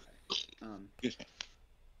recruiters. Yeah.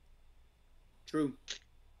 True.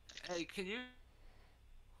 Hey, can you?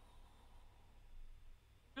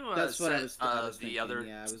 That's what I set, was the thinking. other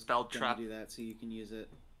Yeah, I was spell gonna trap. do that so you can use it.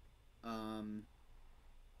 All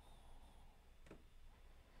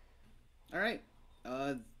right.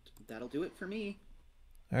 That'll do it for me.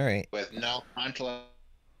 All right. With no frontal All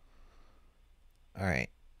right.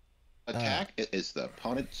 attack, it is the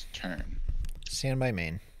opponent's turn. Stand by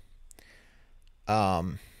main.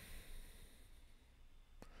 Stand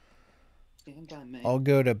by me. I'll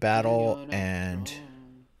go to battle You're not and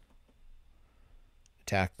wrong.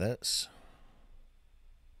 attack this.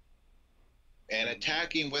 And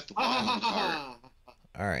attacking with long card.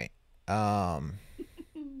 All right.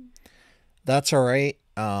 That's all right.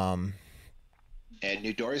 And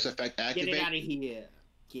Nidori's effect Get activate. it out of here.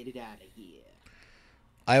 Get it out of here.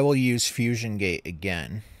 I will use Fusion Gate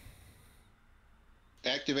again.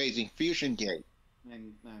 Activating Fusion Gate.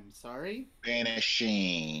 I'm sorry.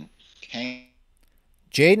 Vanishing.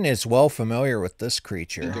 Jaden is well familiar with this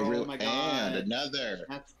creature. Oh my God. And another.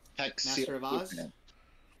 Hex Master Seal of Oz? Blueprint.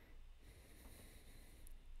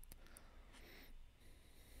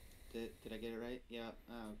 Did I get it right? Yeah.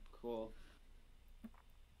 Oh, cool.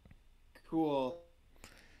 Cool.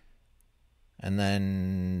 And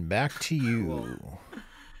then back to you. Cool.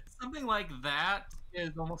 Something like that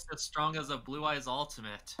is almost as strong as a Blue Eyes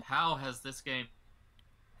Ultimate. How has this game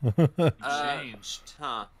changed?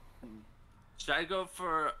 Huh. Should I go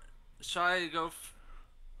for...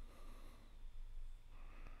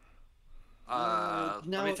 No.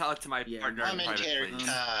 Let me talk to my Yeah. partner in private, Commentary please.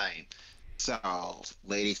 time. So,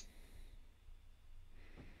 ladies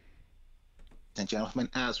and gentlemen,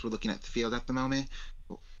 as we're looking at the field at the moment,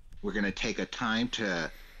 we're going to take a time to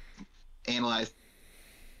analyze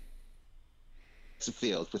the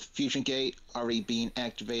field. With Fusion Gate already being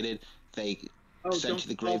activated, they send to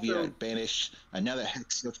the graveyard, banish another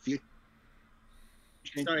Hex Seal Fusion.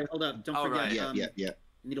 Sorry, hold up. Don't All forget. right. Yeah.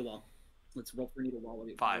 Needle Wall. Let's roll for Needle Wall while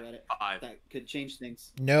we're Five. at it. Five. That could change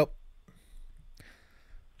things. Nope.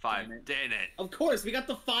 Five. Damn it. Dang it. Of course, we got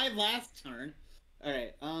the 5 last turn. All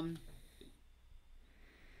right.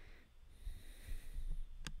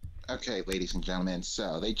 Okay, ladies and gentlemen,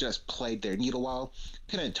 so they just played their Needle Wall,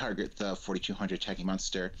 couldn't target the 4200 attacking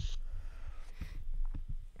monster.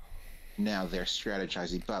 Now they're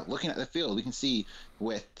strategizing, but looking at the field, we can see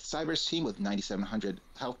with Cyber's team with 9700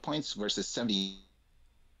 health points versus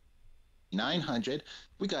 7900,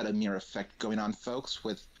 we got a mirror effect going on, folks,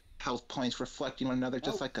 with health points reflecting one another,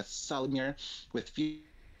 just like a solid mirror, with Fusion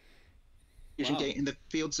Gate in the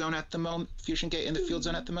field zone at the moment.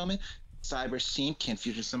 Cyber's team can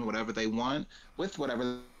fusion summon whatever they want with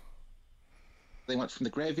whatever they want from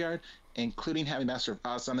the graveyard, including having Master of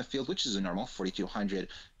Oz on the field, which is a normal 4200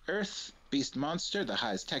 Earth Beast monster, the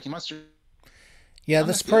highest attacking monster. Yeah,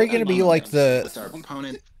 this is probably going to be like the with our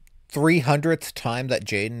opponent 300th time that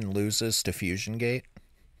Jaden loses to Fusion Gate.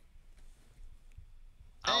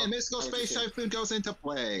 And Mystical Space Typhoon goes into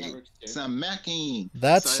play. Some macking.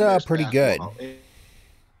 That's Cyber's pretty back good. wall.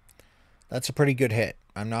 That's a pretty good hit.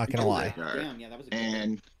 I'm not going to lie. Damn, yeah, that was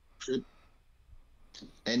a good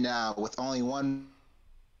And now with only one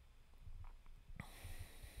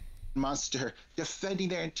monster defending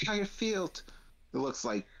their entire field, it looks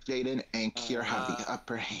like Jaden and Cure have the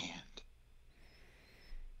upper hand.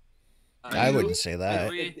 I wouldn't say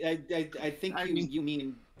that. I think you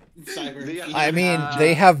mean Cyber. I mean,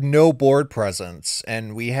 they have no board presence,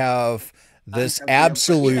 and we have this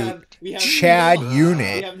absolute Chad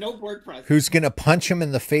unit We have no board presence. who's going to punch him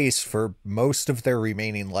in the face for most of their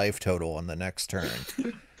remaining life total on the next turn.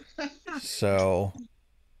 So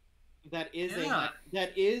That is Yeah.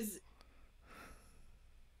 that is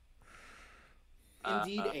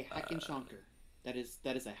indeed a hacking chonker. That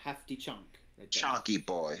is a hefty chunk right there. Chonky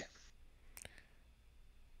boy.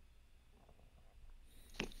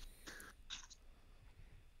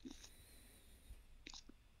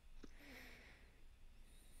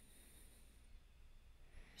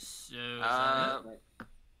 So, is that it?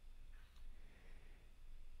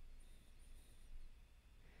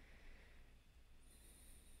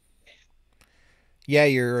 yeah,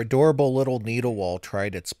 your adorable little needle wall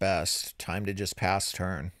tried its best. Time to just pass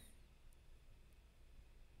turn.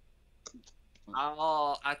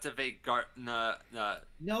 I'll activate No, I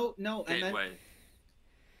meant, Gateway.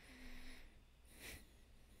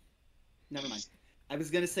 never mind. I was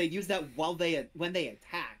gonna say use that when they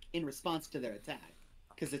attack in response to their attack,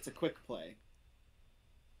 because it's a quick play.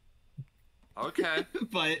 Okay.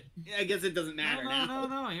 But I guess it doesn't matter now.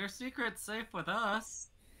 No. Your secret's safe with us.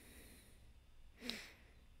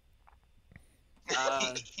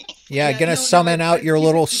 Yeah, Yeah, gonna no, summon no, out your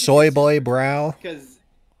little soy boy brow. Because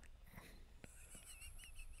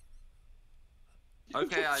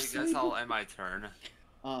Okay, I guess I'll end my turn.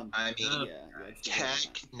 I mean, yeah,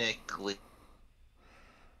 technically,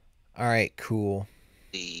 All right, cool.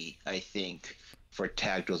 I think for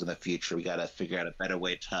tag duels in the future, we gotta figure out a better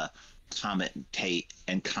way to commentate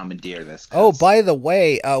and commandeer this. Oh, by the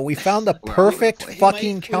way, we found the Well, perfect we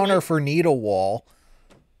fucking might- counter for needle wall.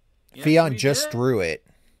 Yes, Fion we just did. drew it.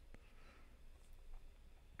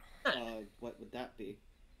 what would that be?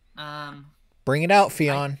 Bring it out,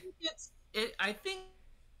 Fion. I think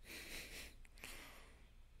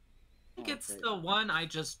it's great. the one I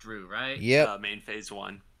just drew, right? Yep. Main phase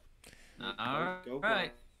 1. All Go for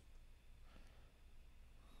right.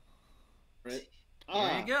 Right.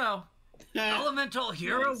 Here you go. Elemental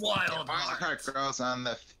Hero Wild Wildheart Heart. girls on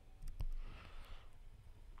the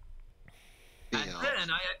And field. then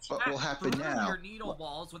I What will attack happen through now? your needle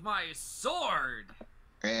walls with my sword.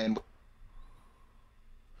 And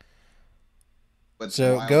with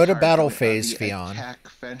So, go to Wildheart battle going on phase, the Fion. attack,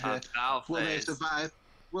 Fenrir, Battle will they phase. survive?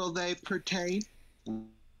 will they pertain? You'll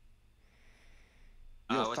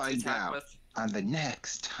What's the find attack out with? on the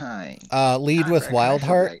next time. Lead with Commercial Wild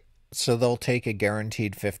Heart, break. so they'll take a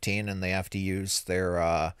guaranteed 15, and they have to use their.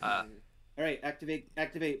 All right, activate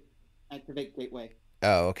gateway.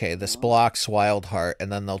 Oh, okay. This blocks Wild Heart,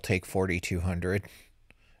 and then they'll take 4,200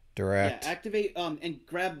 direct. Yeah, activate and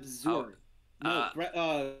grab Zur.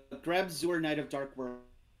 Grab Zur, Knight of Darkworld.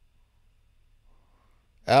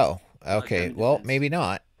 Oh, okay. German Well, defense. maybe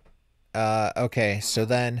not. Okay, so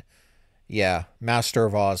then, yeah, Master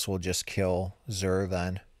of Oz will just kill Zur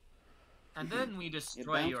then. And then we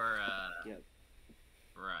destroy your, Yep.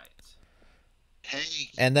 Right. Hey,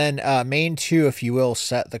 And then main 2, if you will,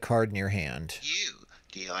 set the card in your hand.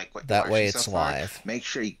 do you like what That you're way watching it's so far? live. Make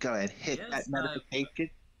sure you go and hit Yes, that notification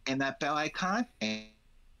and that bell icon and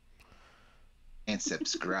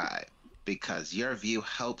subscribe, because your view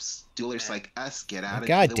helps duelers like us get out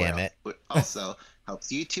God into the damn world. it. It also helps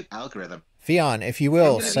YouTube algorithm. Fion, if you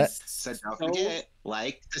will, set. So don't forget,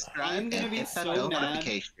 like, subscribe, I'm gonna and be hit that so bell mad.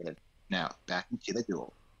 notification. Now, back into the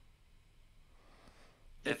duel.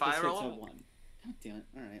 If I this hits a roll, 1. God damn it.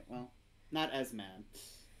 All right, well, not as mad.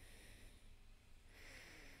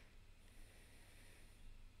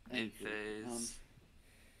 in Thank you. phase.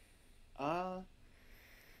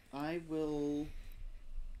 I will.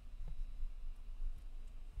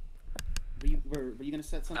 Were you gonna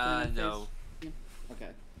set something? in No. phase? Okay.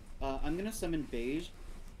 I'm gonna summon Beige.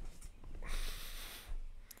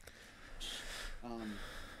 We're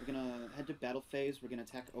gonna head to battle phase. We're gonna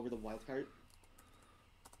attack over the wild card.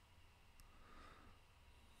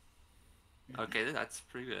 Okay, that's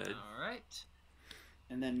pretty good. All right.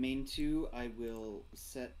 And then main 2, I will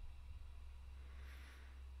set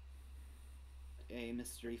a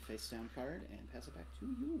mystery face down card and pass it back to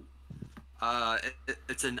you.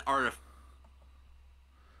 It's an artifact,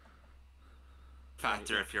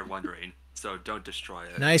 if you're wondering. So don't destroy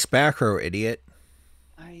it. Nice back row, idiot.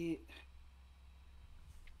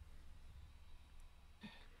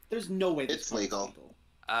 There's no way this It's card's legal.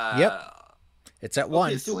 Yep. It's at 1.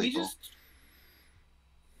 Okay, so legal.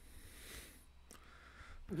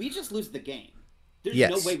 we just lose the game. There's Yes.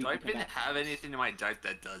 no way we Do I can come even back. have anything in my deck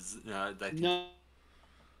that does that? No.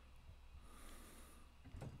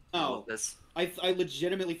 No. This. I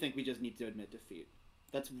legitimately think we just need to admit defeat.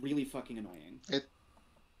 That's really fucking annoying. It's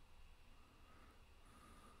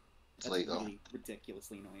That's legal. really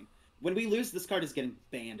ridiculously annoying. When we lose, this card is getting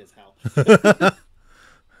banned as hell.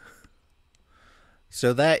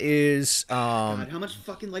 So that is God, how much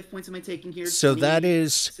fucking life points am I taking here? so that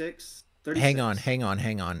is 6? hang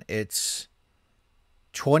on. It's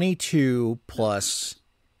 22 plus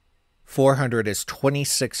 400 is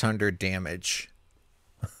 2,600 damage.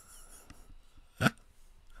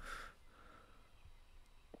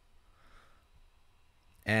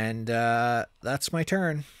 And that's my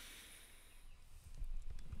turn.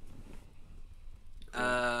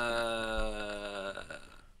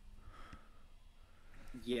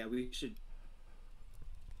 Yeah, we should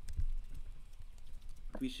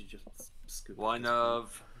just scoop. One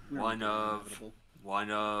of.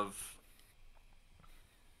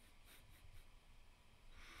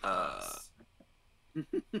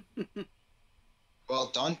 Well,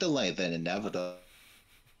 don't delay the inevitable.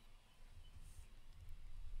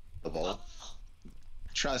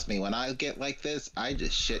 Trust me, when I get like this, I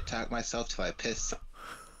just shit talk myself till I piss.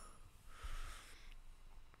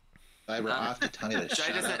 I were off to tell me to Should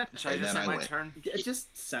I shut up, just, should I and just then end I my win. turn?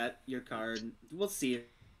 Just set your card. We'll see.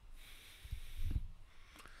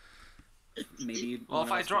 Maybe. Well, one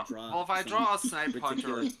if of I us draw, will well, if I some draw a snipe hunter,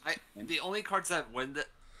 ridiculous- the only cards that win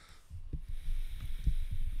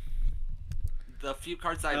the few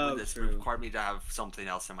cards that I win this true. require me to have something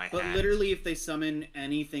else in my But hand. literally, if they summon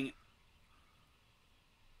anything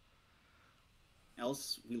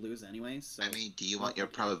else, we lose anyway. So I mean, do you want your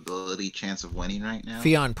probability chance of winning right now?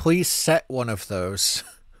 Fion, please set one of those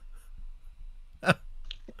so that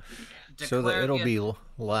Declare it'll it- be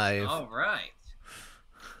live. All right.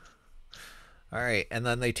 All right, and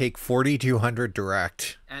then they take 4,200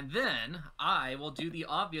 direct. And then I will do the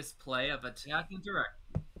obvious play of attacking direct.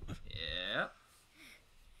 Yep.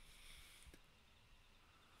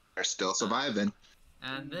 They're still surviving.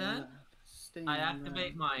 And then I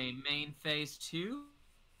activate my main phase 2.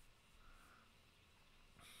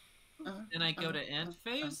 Then I go to end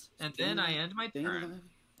phase, and then I end my turn.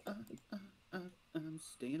 I'm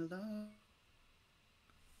staying alive.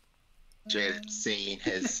 Jaden singing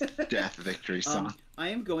his death victory song. I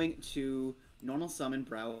am going to normal summon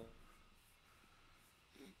Brow.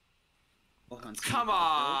 Come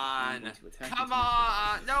on! I'm going to attack Come into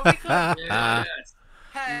my on! No, we could. Yes.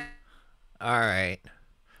 Hey. All right.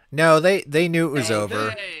 No, they knew it was Hey,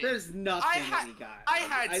 over. There's nothing that we got. I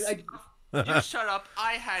had. You shut up.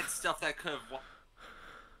 I had stuff that could have won.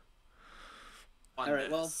 All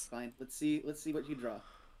right, well, fine. Let's see what you draw.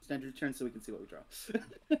 Stand your turn so we can see what we draw.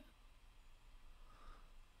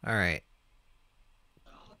 All right.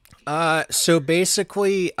 So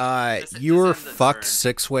basically, you were fucked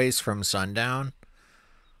 6 ways from sundown.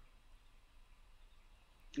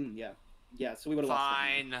 Yeah. Yeah, so we would have lost.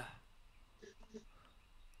 Fine.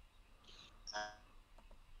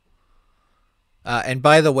 And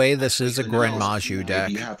by the way, this is a Grand Maju deck.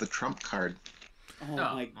 You have the trump card. Oh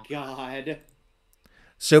my god.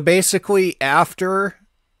 So basically, after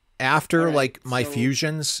Alright, like my so-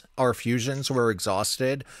 fusions were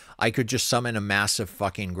exhausted, I could just summon a massive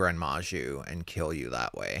fucking Grand Maju and kill you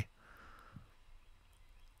that way.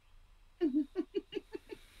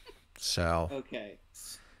 So. Okay.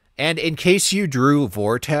 And in case you drew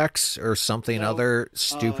Vortex or something So, other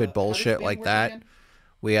stupid how bullshit does like Ban work that, again?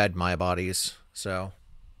 we had my bodies. So.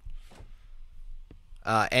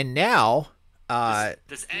 And now.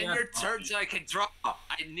 Just end your turn so I can draw. I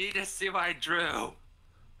need to see what I drew.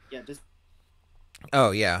 Yeah, just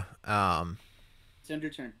Oh yeah. send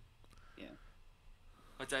your turn. Yeah.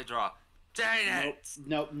 What did I draw? Dang it!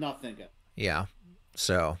 Nope, nothing. Yeah.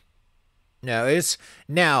 So. No, it's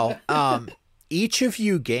now. Each of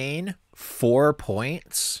you gain 4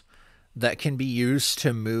 points that can be used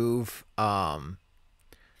to move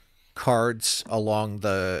cards along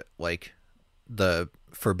the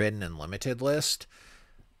forbidden and limited list.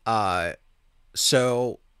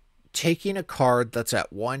 So taking a card that's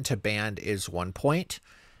at 1 to ban is 1 point.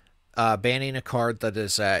 Banning a card that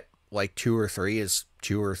is at like 2 or 3 is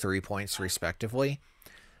 2 or 3 points respectively.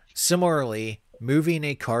 Similarly, moving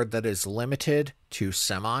a card that is limited to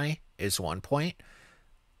semi is 1 point.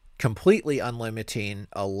 Completely unlimiting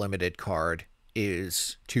a limited card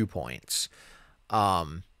is 2 points.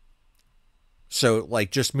 So like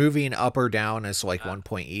just moving up or down is like 1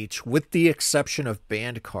 point each, with the exception of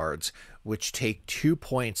banned cards, which take 2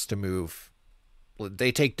 points to move.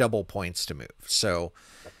 They take double points to move. So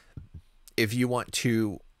if you want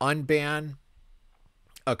to unban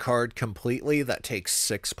a card completely, that takes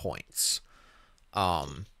 6 points.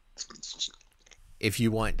 If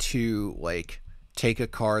you want to like take a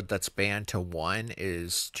card that's banned to 1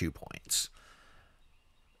 is 2 points.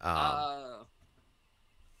 How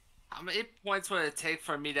many points would it take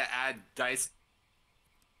for me to add dice?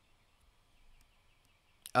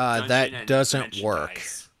 Dungeon That and doesn't dimension work.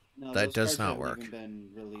 dice? No, That those does cards not haven't work. even been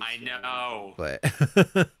released I yet. know. But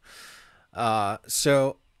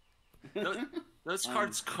so Those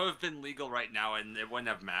cards could have been legal right now, and it wouldn't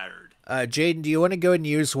have mattered. Jaden, do you want to go and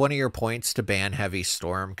use one of your points to ban Heavy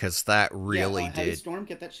Storm? Because that really Heavy did. Storm,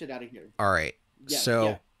 get that shit out of here. All right. Yeah,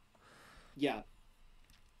 So Yeah.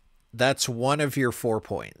 that's one of your 4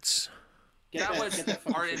 points. Get That that, was get that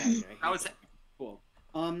fucking already- shit out of here. I that hate was- that. Cool.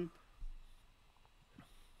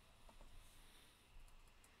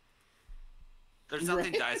 There's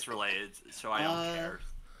nothing Right. dice related, so I don't care.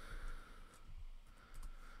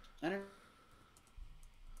 I don't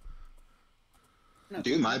know.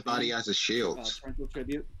 Do my body as a shield. Torrential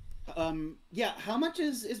Tribute. Yeah, how much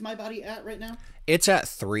is my body at right now? It's at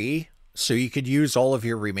 3, so you could use all of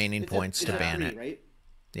your remaining points it's to at ban 3, it. Right?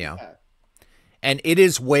 Yeah. Okay. And it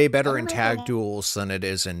is way better I in don't know if I tag want- duels than it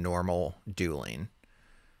is in normal dueling.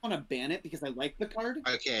 I want to ban it because I like the card.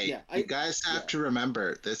 Okay, Yeah, you guys have yeah. to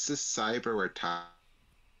remember, this is Cyber we're talking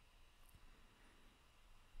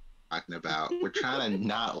about. We're trying to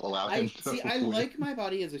not allow him to See, I win. like my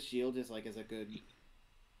body as a shield as a good.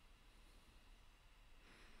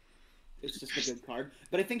 It's just a good card,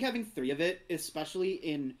 but I think having 3 of it, especially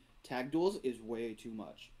in tag duels, is way too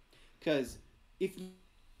much. Because if you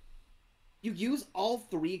use all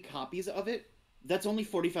 3 copies of it, that's only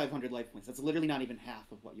 4,500 life points. That's literally not even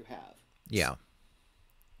half of what you have. Yeah.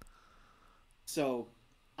 So,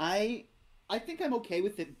 I think I'm okay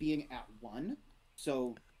with it being at 1.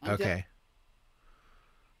 So I'm Okay.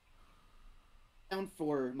 down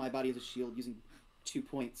for my body as a shield using 2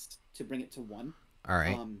 points to bring it to 1. All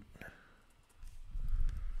right.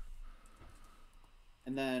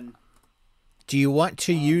 And then Do you want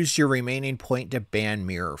to use your remaining point to ban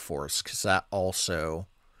Mirror Force? Because that also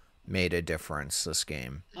made a difference this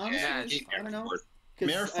game. honestly, Yeah, I don't know. 'cause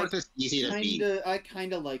Mirror Force is easy to beat. I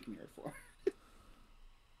kind of like Mirror Force.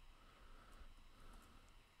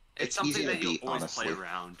 It's easy something to that you beat, always honestly. play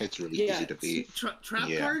around. It's really easy to beat. Trap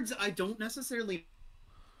Yeah. cards, I don't necessarily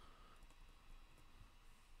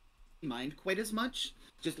mind quite as much.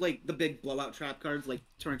 Just like the big blowout trap cards, like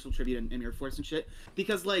Torrential Tribute and Mirror Force and shit,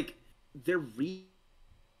 because like they're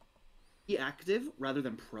reactive rather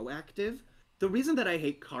than proactive. The reason that I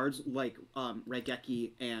hate cards like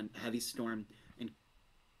Raigeki and Heavy Storm and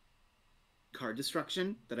Card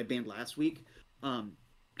Destruction that I banned last week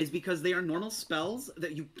is because they are normal spells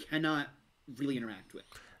that you cannot really interact with.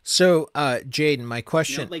 So, Jaden, my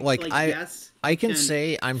question, You know, yes, I can you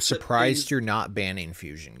say I'm put surprised things- you're not banning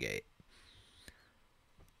Fusion Gate.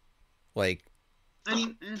 Like, I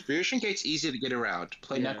mean, Fusion Gate's easy to get around.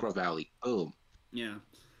 Play Yeah. Necro Valley. Boom. yeah.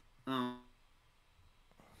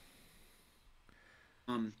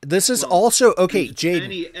 this is Well, also okay, just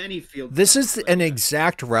Jaden. Any field. This spell is like an that.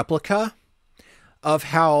 exact replica of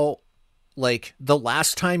how, like, the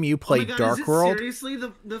last time you Oh my played God, is it Darkworld, seriously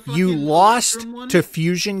the you fucking lost Electrum one? to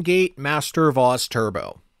Fusion Gate Master of Oz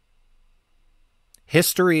Turbo.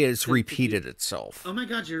 History has repeated itself. Oh my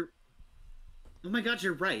God, you're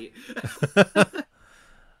right.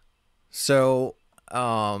 So,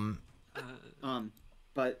 But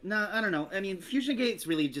no, I don't know. I mean, Fusion Gate's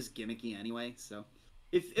really just gimmicky anyway. So,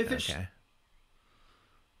 if it okay.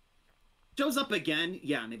 shows up again,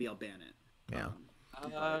 yeah, maybe I'll ban it. Yeah.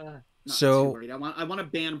 Not So- too worried. I want to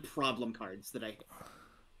ban problem cards that I.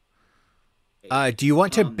 Do you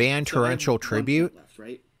want to ban so I have Torrential 1 point Tribute? left,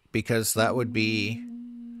 right? Because that would be,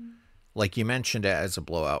 like you mentioned it as a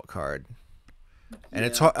blowout card. And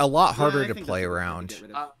it's Yeah. a lot Yeah, harder I to think play that's a good card to around. get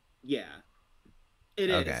rid of. Yeah, it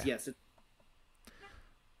is. Okay. Yes, it's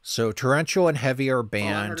So Torrential and Heavy are a lot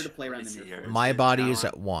harder banned. to play around Let me than see your here. first. My Body Now is on.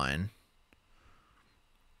 at 1.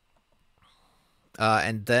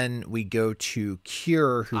 And then we go to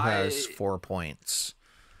Cure, who has I- 4 points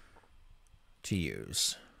to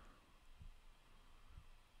use.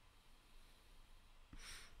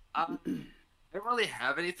 I don't really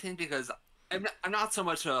have anything because I'm not so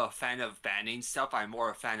much a fan of banning stuff. I'm more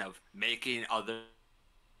a fan of making other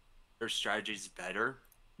strategies better.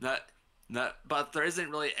 But there isn't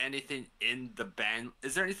really anything in the ban.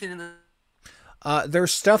 Is there anything in the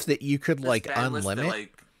There's stuff that you could, this like, ban list that, unlimit.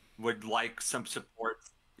 like, would like some support?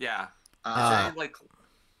 Yeah. Is there Uh, any, like,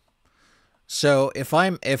 So if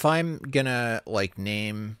I'm gonna, like,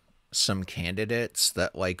 name some candidates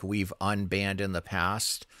that, like, we've unbanned in the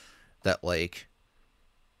past that, like,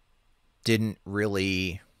 didn't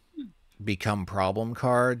really become problem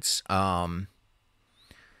cards,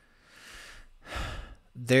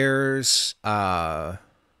 there's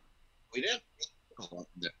we didn't a lot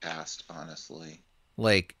in the past, honestly.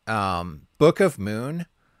 like Book of Moon,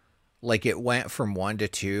 like, it went from 1 to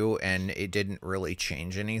 2 and it didn't really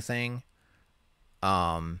change anything.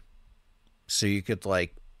 So you could,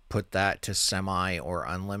 like, put that to semi or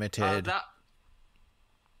unlimited. that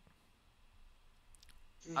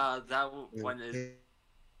one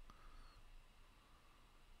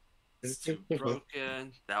is too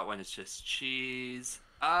broken. That one is just cheese.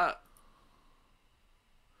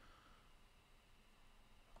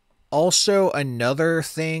 Also, another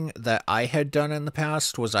thing that I had done in the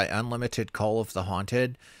past was I unlimited Call of the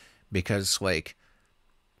Haunted because, like,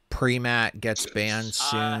 Premat gets banned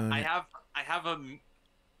soon. I have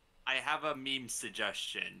a meme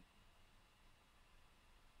suggestion.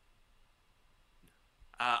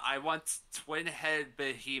 I want Twin Head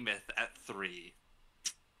Behemoth at 3.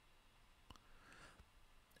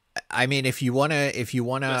 I mean, if you wanna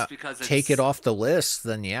Just because take it it's- off the list,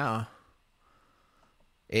 then yeah,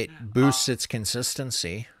 it boosts its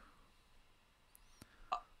consistency.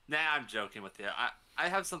 Nah, I'm joking with you. I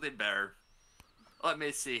have something better. Let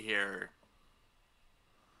me see here.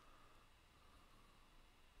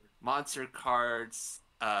 Monster cards,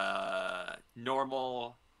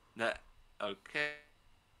 normal. Okay.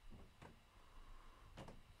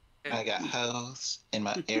 I got hoes in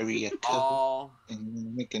my area code All.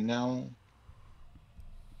 and make it known.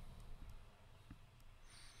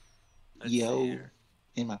 Let's see Yo, here.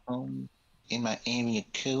 in my home, in my area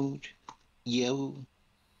code. Yo.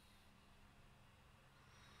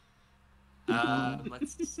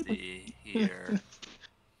 Let's see here.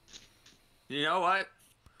 You know what?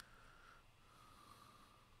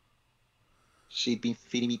 She be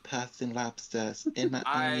feeding me pasta and lobsters in my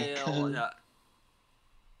area code.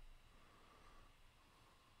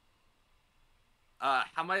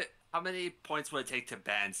 How many points would it take to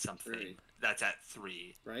ban something 3. that's at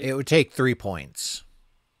 3? Right? It would take 3 points.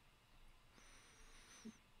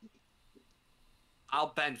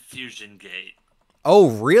 I'll ban Fusion Gate.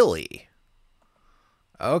 Oh, really?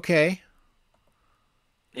 Okay.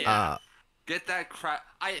 Yeah. Get that crap.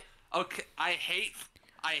 I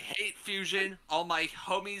hate Fusion. All my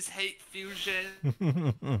homies hate Fusion.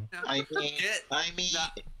 I mean,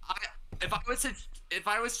 If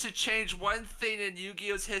I was to change one thing in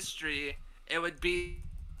Yu-Gi-Oh's history, it would be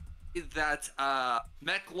that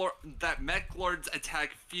Mech Lords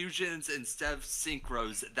attack fusions instead of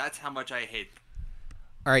synchros. That's how much I hate.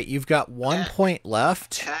 All right, you've got 1 point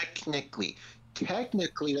left. Technically,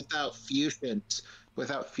 without fusions,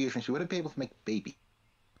 you wouldn't be able to make baby.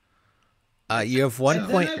 You have 1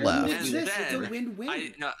 point left. It's a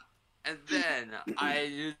win-win. And then I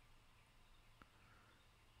use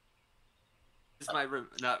my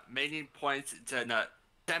remaining points to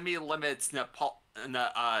semi-limits not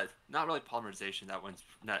really polymerization. That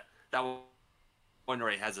one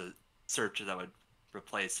already has a search that would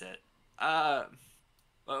replace it.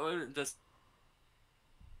 Would this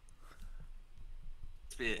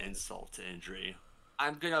be an insult to injury?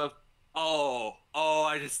 I'm gonna. Oh!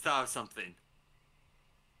 I just thought of something.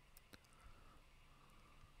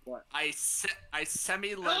 What? I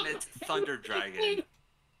semi-limit Thunder Dragon.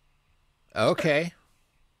 Okay.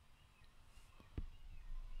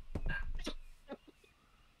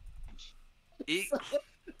 Eat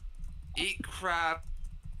crap.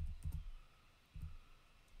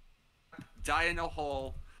 Die in a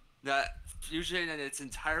hole. That Fusion and its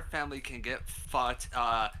entire family can get fucked.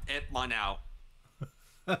 It now.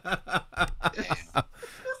 It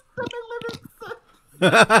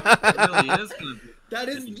really is gonna be. That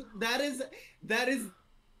is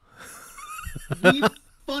the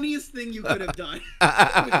funniest thing you could have done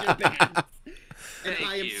with your band. And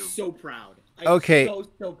I am so proud. Okay.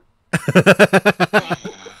 So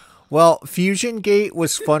Well, Fusion Gate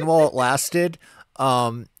was fun while it lasted.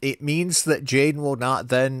 It means that Jaden will not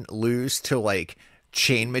then lose to like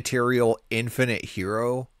Chain Material Infinite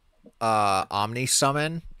Hero Omni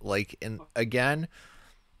Summon again.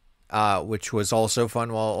 Which was also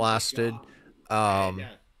fun while it lasted. But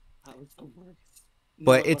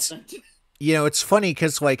it's it's funny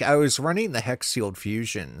because like I was running the Hex Sealed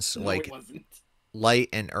Fusions, Light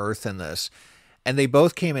and Earth in this, and they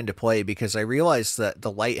both came into play because I realized that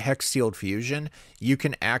the Light Hex Sealed Fusion, you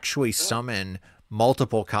can actually summon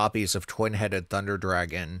multiple copies of Twin-Headed Thunder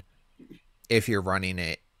Dragon if you're running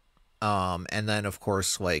it. And then of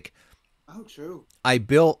course true. I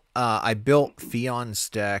built Fion's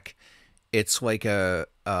deck. It's like a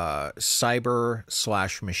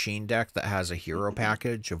cyber/machine deck that has a hero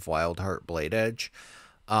package of Wildheart Blade Edge.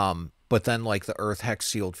 But then like the Earth Hex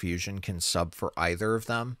Sealed Fusion can sub for either of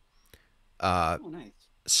them. Nice.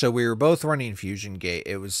 So we were both running Fusion Gate.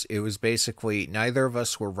 It was basically neither of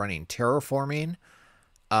us were running terraforming.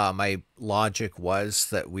 My logic was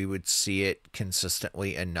that we would see it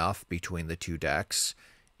consistently enough between the two decks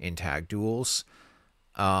in tag duels.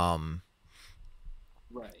 Right.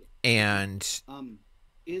 And sorry,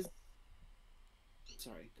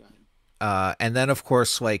 go ahead. And then of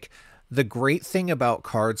course like the great thing about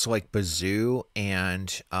cards like Bazoo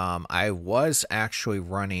and I was actually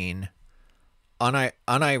running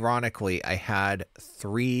unironically I had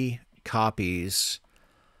 3 copies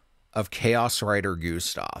of Chaos Rider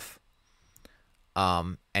Gustav.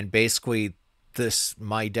 And basically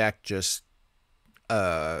my deck just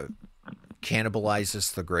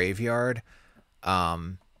cannibalizes the graveyard.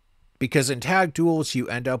 Because in tag duels you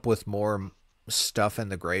end up with more stuff in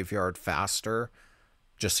the graveyard faster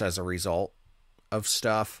just as a result of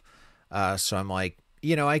stuff. So I'm like,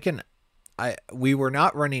 we were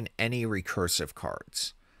not running any recursive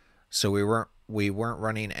cards. So we weren't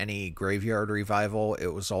running any graveyard revival. It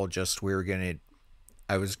was all just I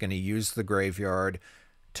was gonna use the graveyard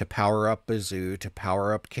to power up Bazoo, to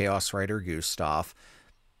power up Chaos Rider Gustav.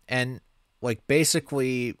 And like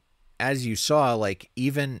basically as you saw, like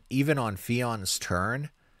even on Fion's turn,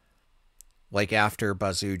 like after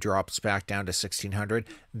Bazoo drops back down to 1600,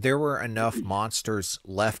 there were enough monsters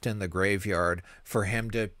left in the graveyard for him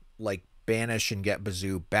to like banish and get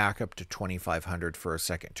Bazoo back up to 2500 for a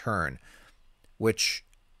second turn, which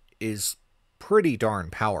is pretty darn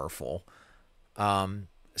powerful.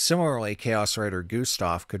 Similarly, Chaos Rider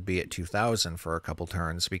Gustav could be at 2000 for a couple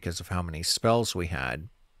turns because of how many spells we had.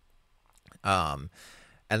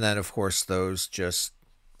 And then, of course, those just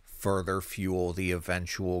further fuel the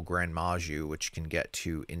eventual Grand Maju, which can get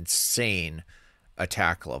to insane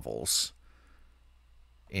attack levels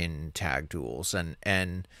in tag duels.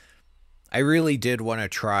 And I really did want to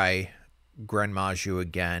try Grand Maju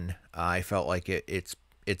again. I felt like it's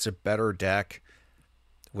a better deck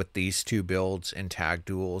with these 2 builds in tag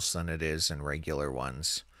duels than it is in regular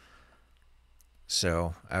ones.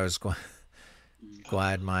 So I was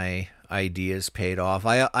glad my ideas paid off.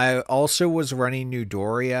 I also was running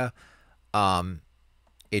Newdoria.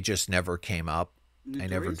 It just never came up. I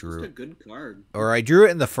never drew a good card. Or I drew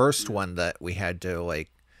it in the first one that we had to like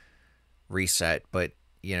reset, but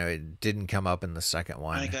it didn't come up in the second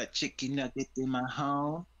one. I got chicken nuggets in my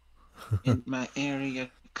home. in my area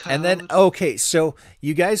code. And then, okay, so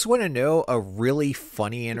you guys want to know a really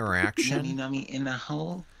funny Yummy interaction nummy in a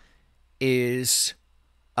hole. is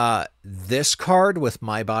this card with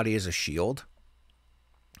My Body as a Shield.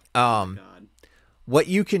 Oh my god. What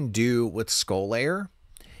you can do with Skull Layer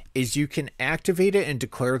is you can activate it and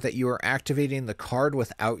declare that you are activating the card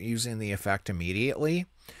without using the effect immediately,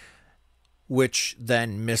 which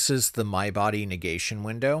then misses the My Body negation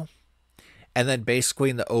window. And then basically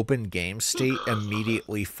in the open game state,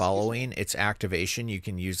 immediately following its activation, you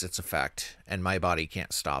can use its effect, and My Body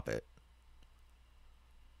can't stop it.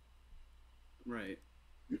 Right.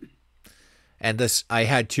 And this, I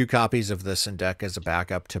had 2 copies of this in deck as a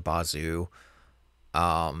backup to Bazoo.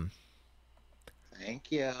 Thank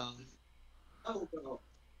you.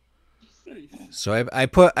 So I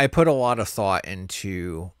put a lot of thought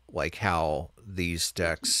into like how these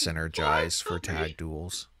decks synergize for tag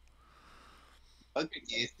duels. You'll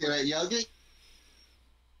get used to it. You'll get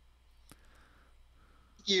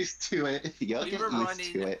used to it. You'll We get were used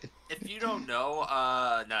running. to it. If you don't know,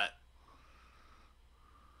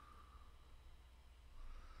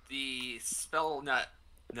 the spell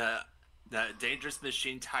the dangerous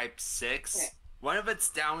machine type 6. One of its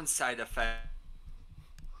downside effects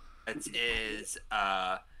is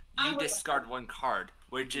you discard 1 card,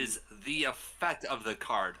 which is the effect of the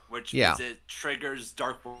card, which Yeah. means it triggers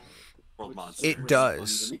Darkworld monsters. It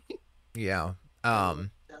does. Yeah.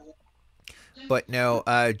 But no,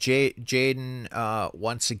 Jaden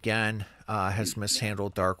once again has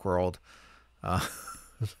mishandled Darkworld.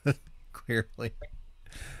 Clearly.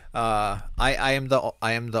 I am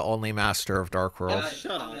the only master of Darkworld.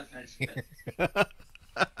 Shut up.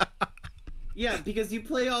 Yeah, because you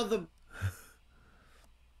play all the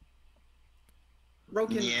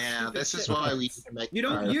broken. Yeah, stupid this is shit. why we need to make You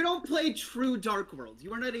don't play true Darkworld.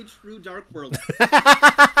 You are not a true Darkworld.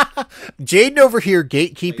 Jaden over here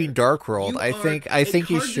gatekeeping Darkworld. You I are think a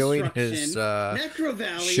he's card showing destruction, his Necro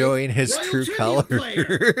Valley, showing his Royal true Tribute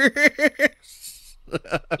colors.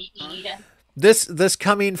 This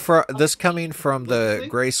coming from the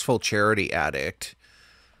graceful charity addict.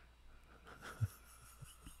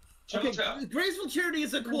 Okay, Graceful Charity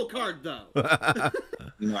is a cool card, though.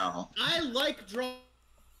 No. I like draw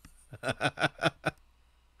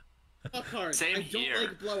cards. Same I don't here.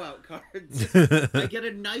 like blowout cards. I get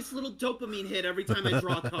a nice little dopamine hit every time I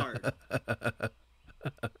draw a card.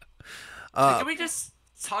 Can we just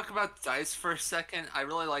talk about dice for a second? I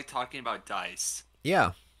really like talking about dice.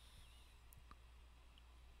 Yeah.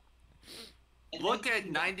 Look at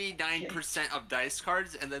 99% of dice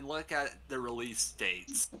cards and then look at the release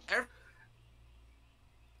dates.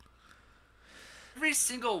 Every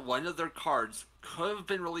single one of their cards could have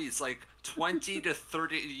been released like 20 to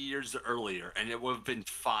 30 years earlier and it would have been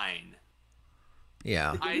fine.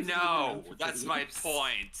 Yeah. I know, that's my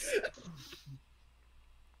point.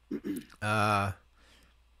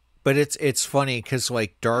 But it's funny because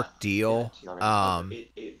like Dark Deal Oh.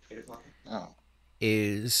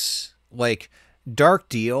 is like Dark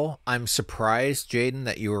Deal. I'm surprised, Jaden,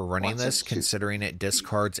 that you were running What's this, it? considering it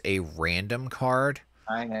discards a random card.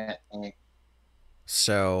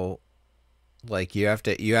 So, like, you have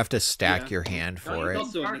to stack Yeah. your hand for It's it.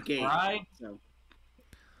 also a negate. Right. So.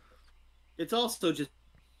 It's also just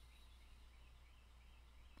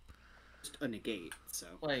a negate. So.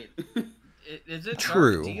 Wait, is it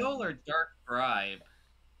True. Dark Deal or Dark Bribe?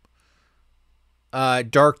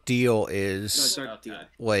 Dark Deal is No, Dark Deal. Okay.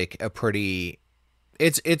 like a pretty.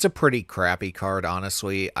 It's a pretty crappy card,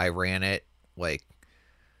 honestly. I ran it like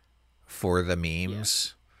for the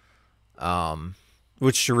memes,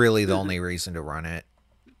 which is really the only reason to run it.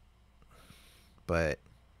 But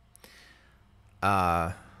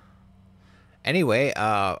anyway,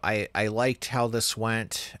 I liked how this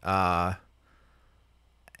went,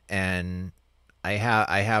 and I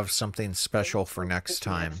have something special for next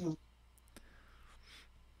time.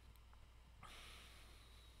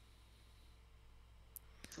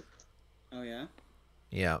 Oh yeah.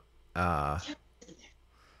 Yeah. I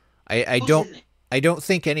don't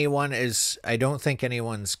think anyone's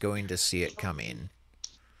going to see it coming.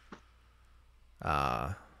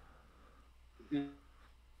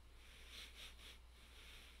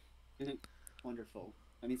 Wonderful.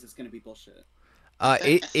 That means it's gonna be bullshit.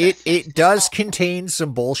 It does contain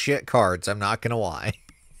some bullshit cards, I'm not gonna lie.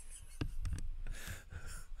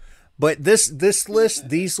 But these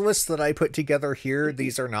lists that I put together here,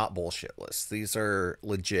 these are not bullshit lists. These are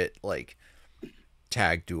legit, like,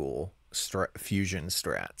 tag duel fusion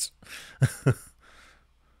strats.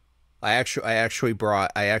 I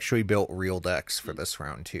actually built real decks for this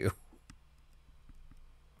round too.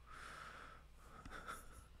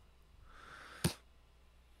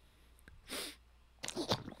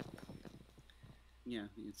 Yeah,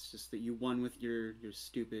 it's just that you won with your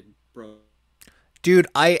stupid bro. Dude,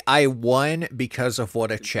 I won because of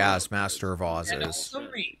what a Chaz Master of Oz And is. also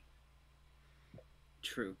me.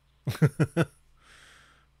 True.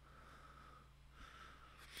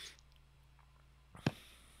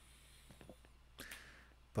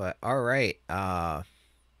 But all right, I'm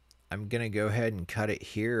gonna go ahead and cut it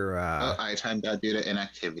here. I timed out due to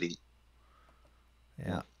inactivity.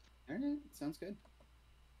 Yeah. All right, sounds good.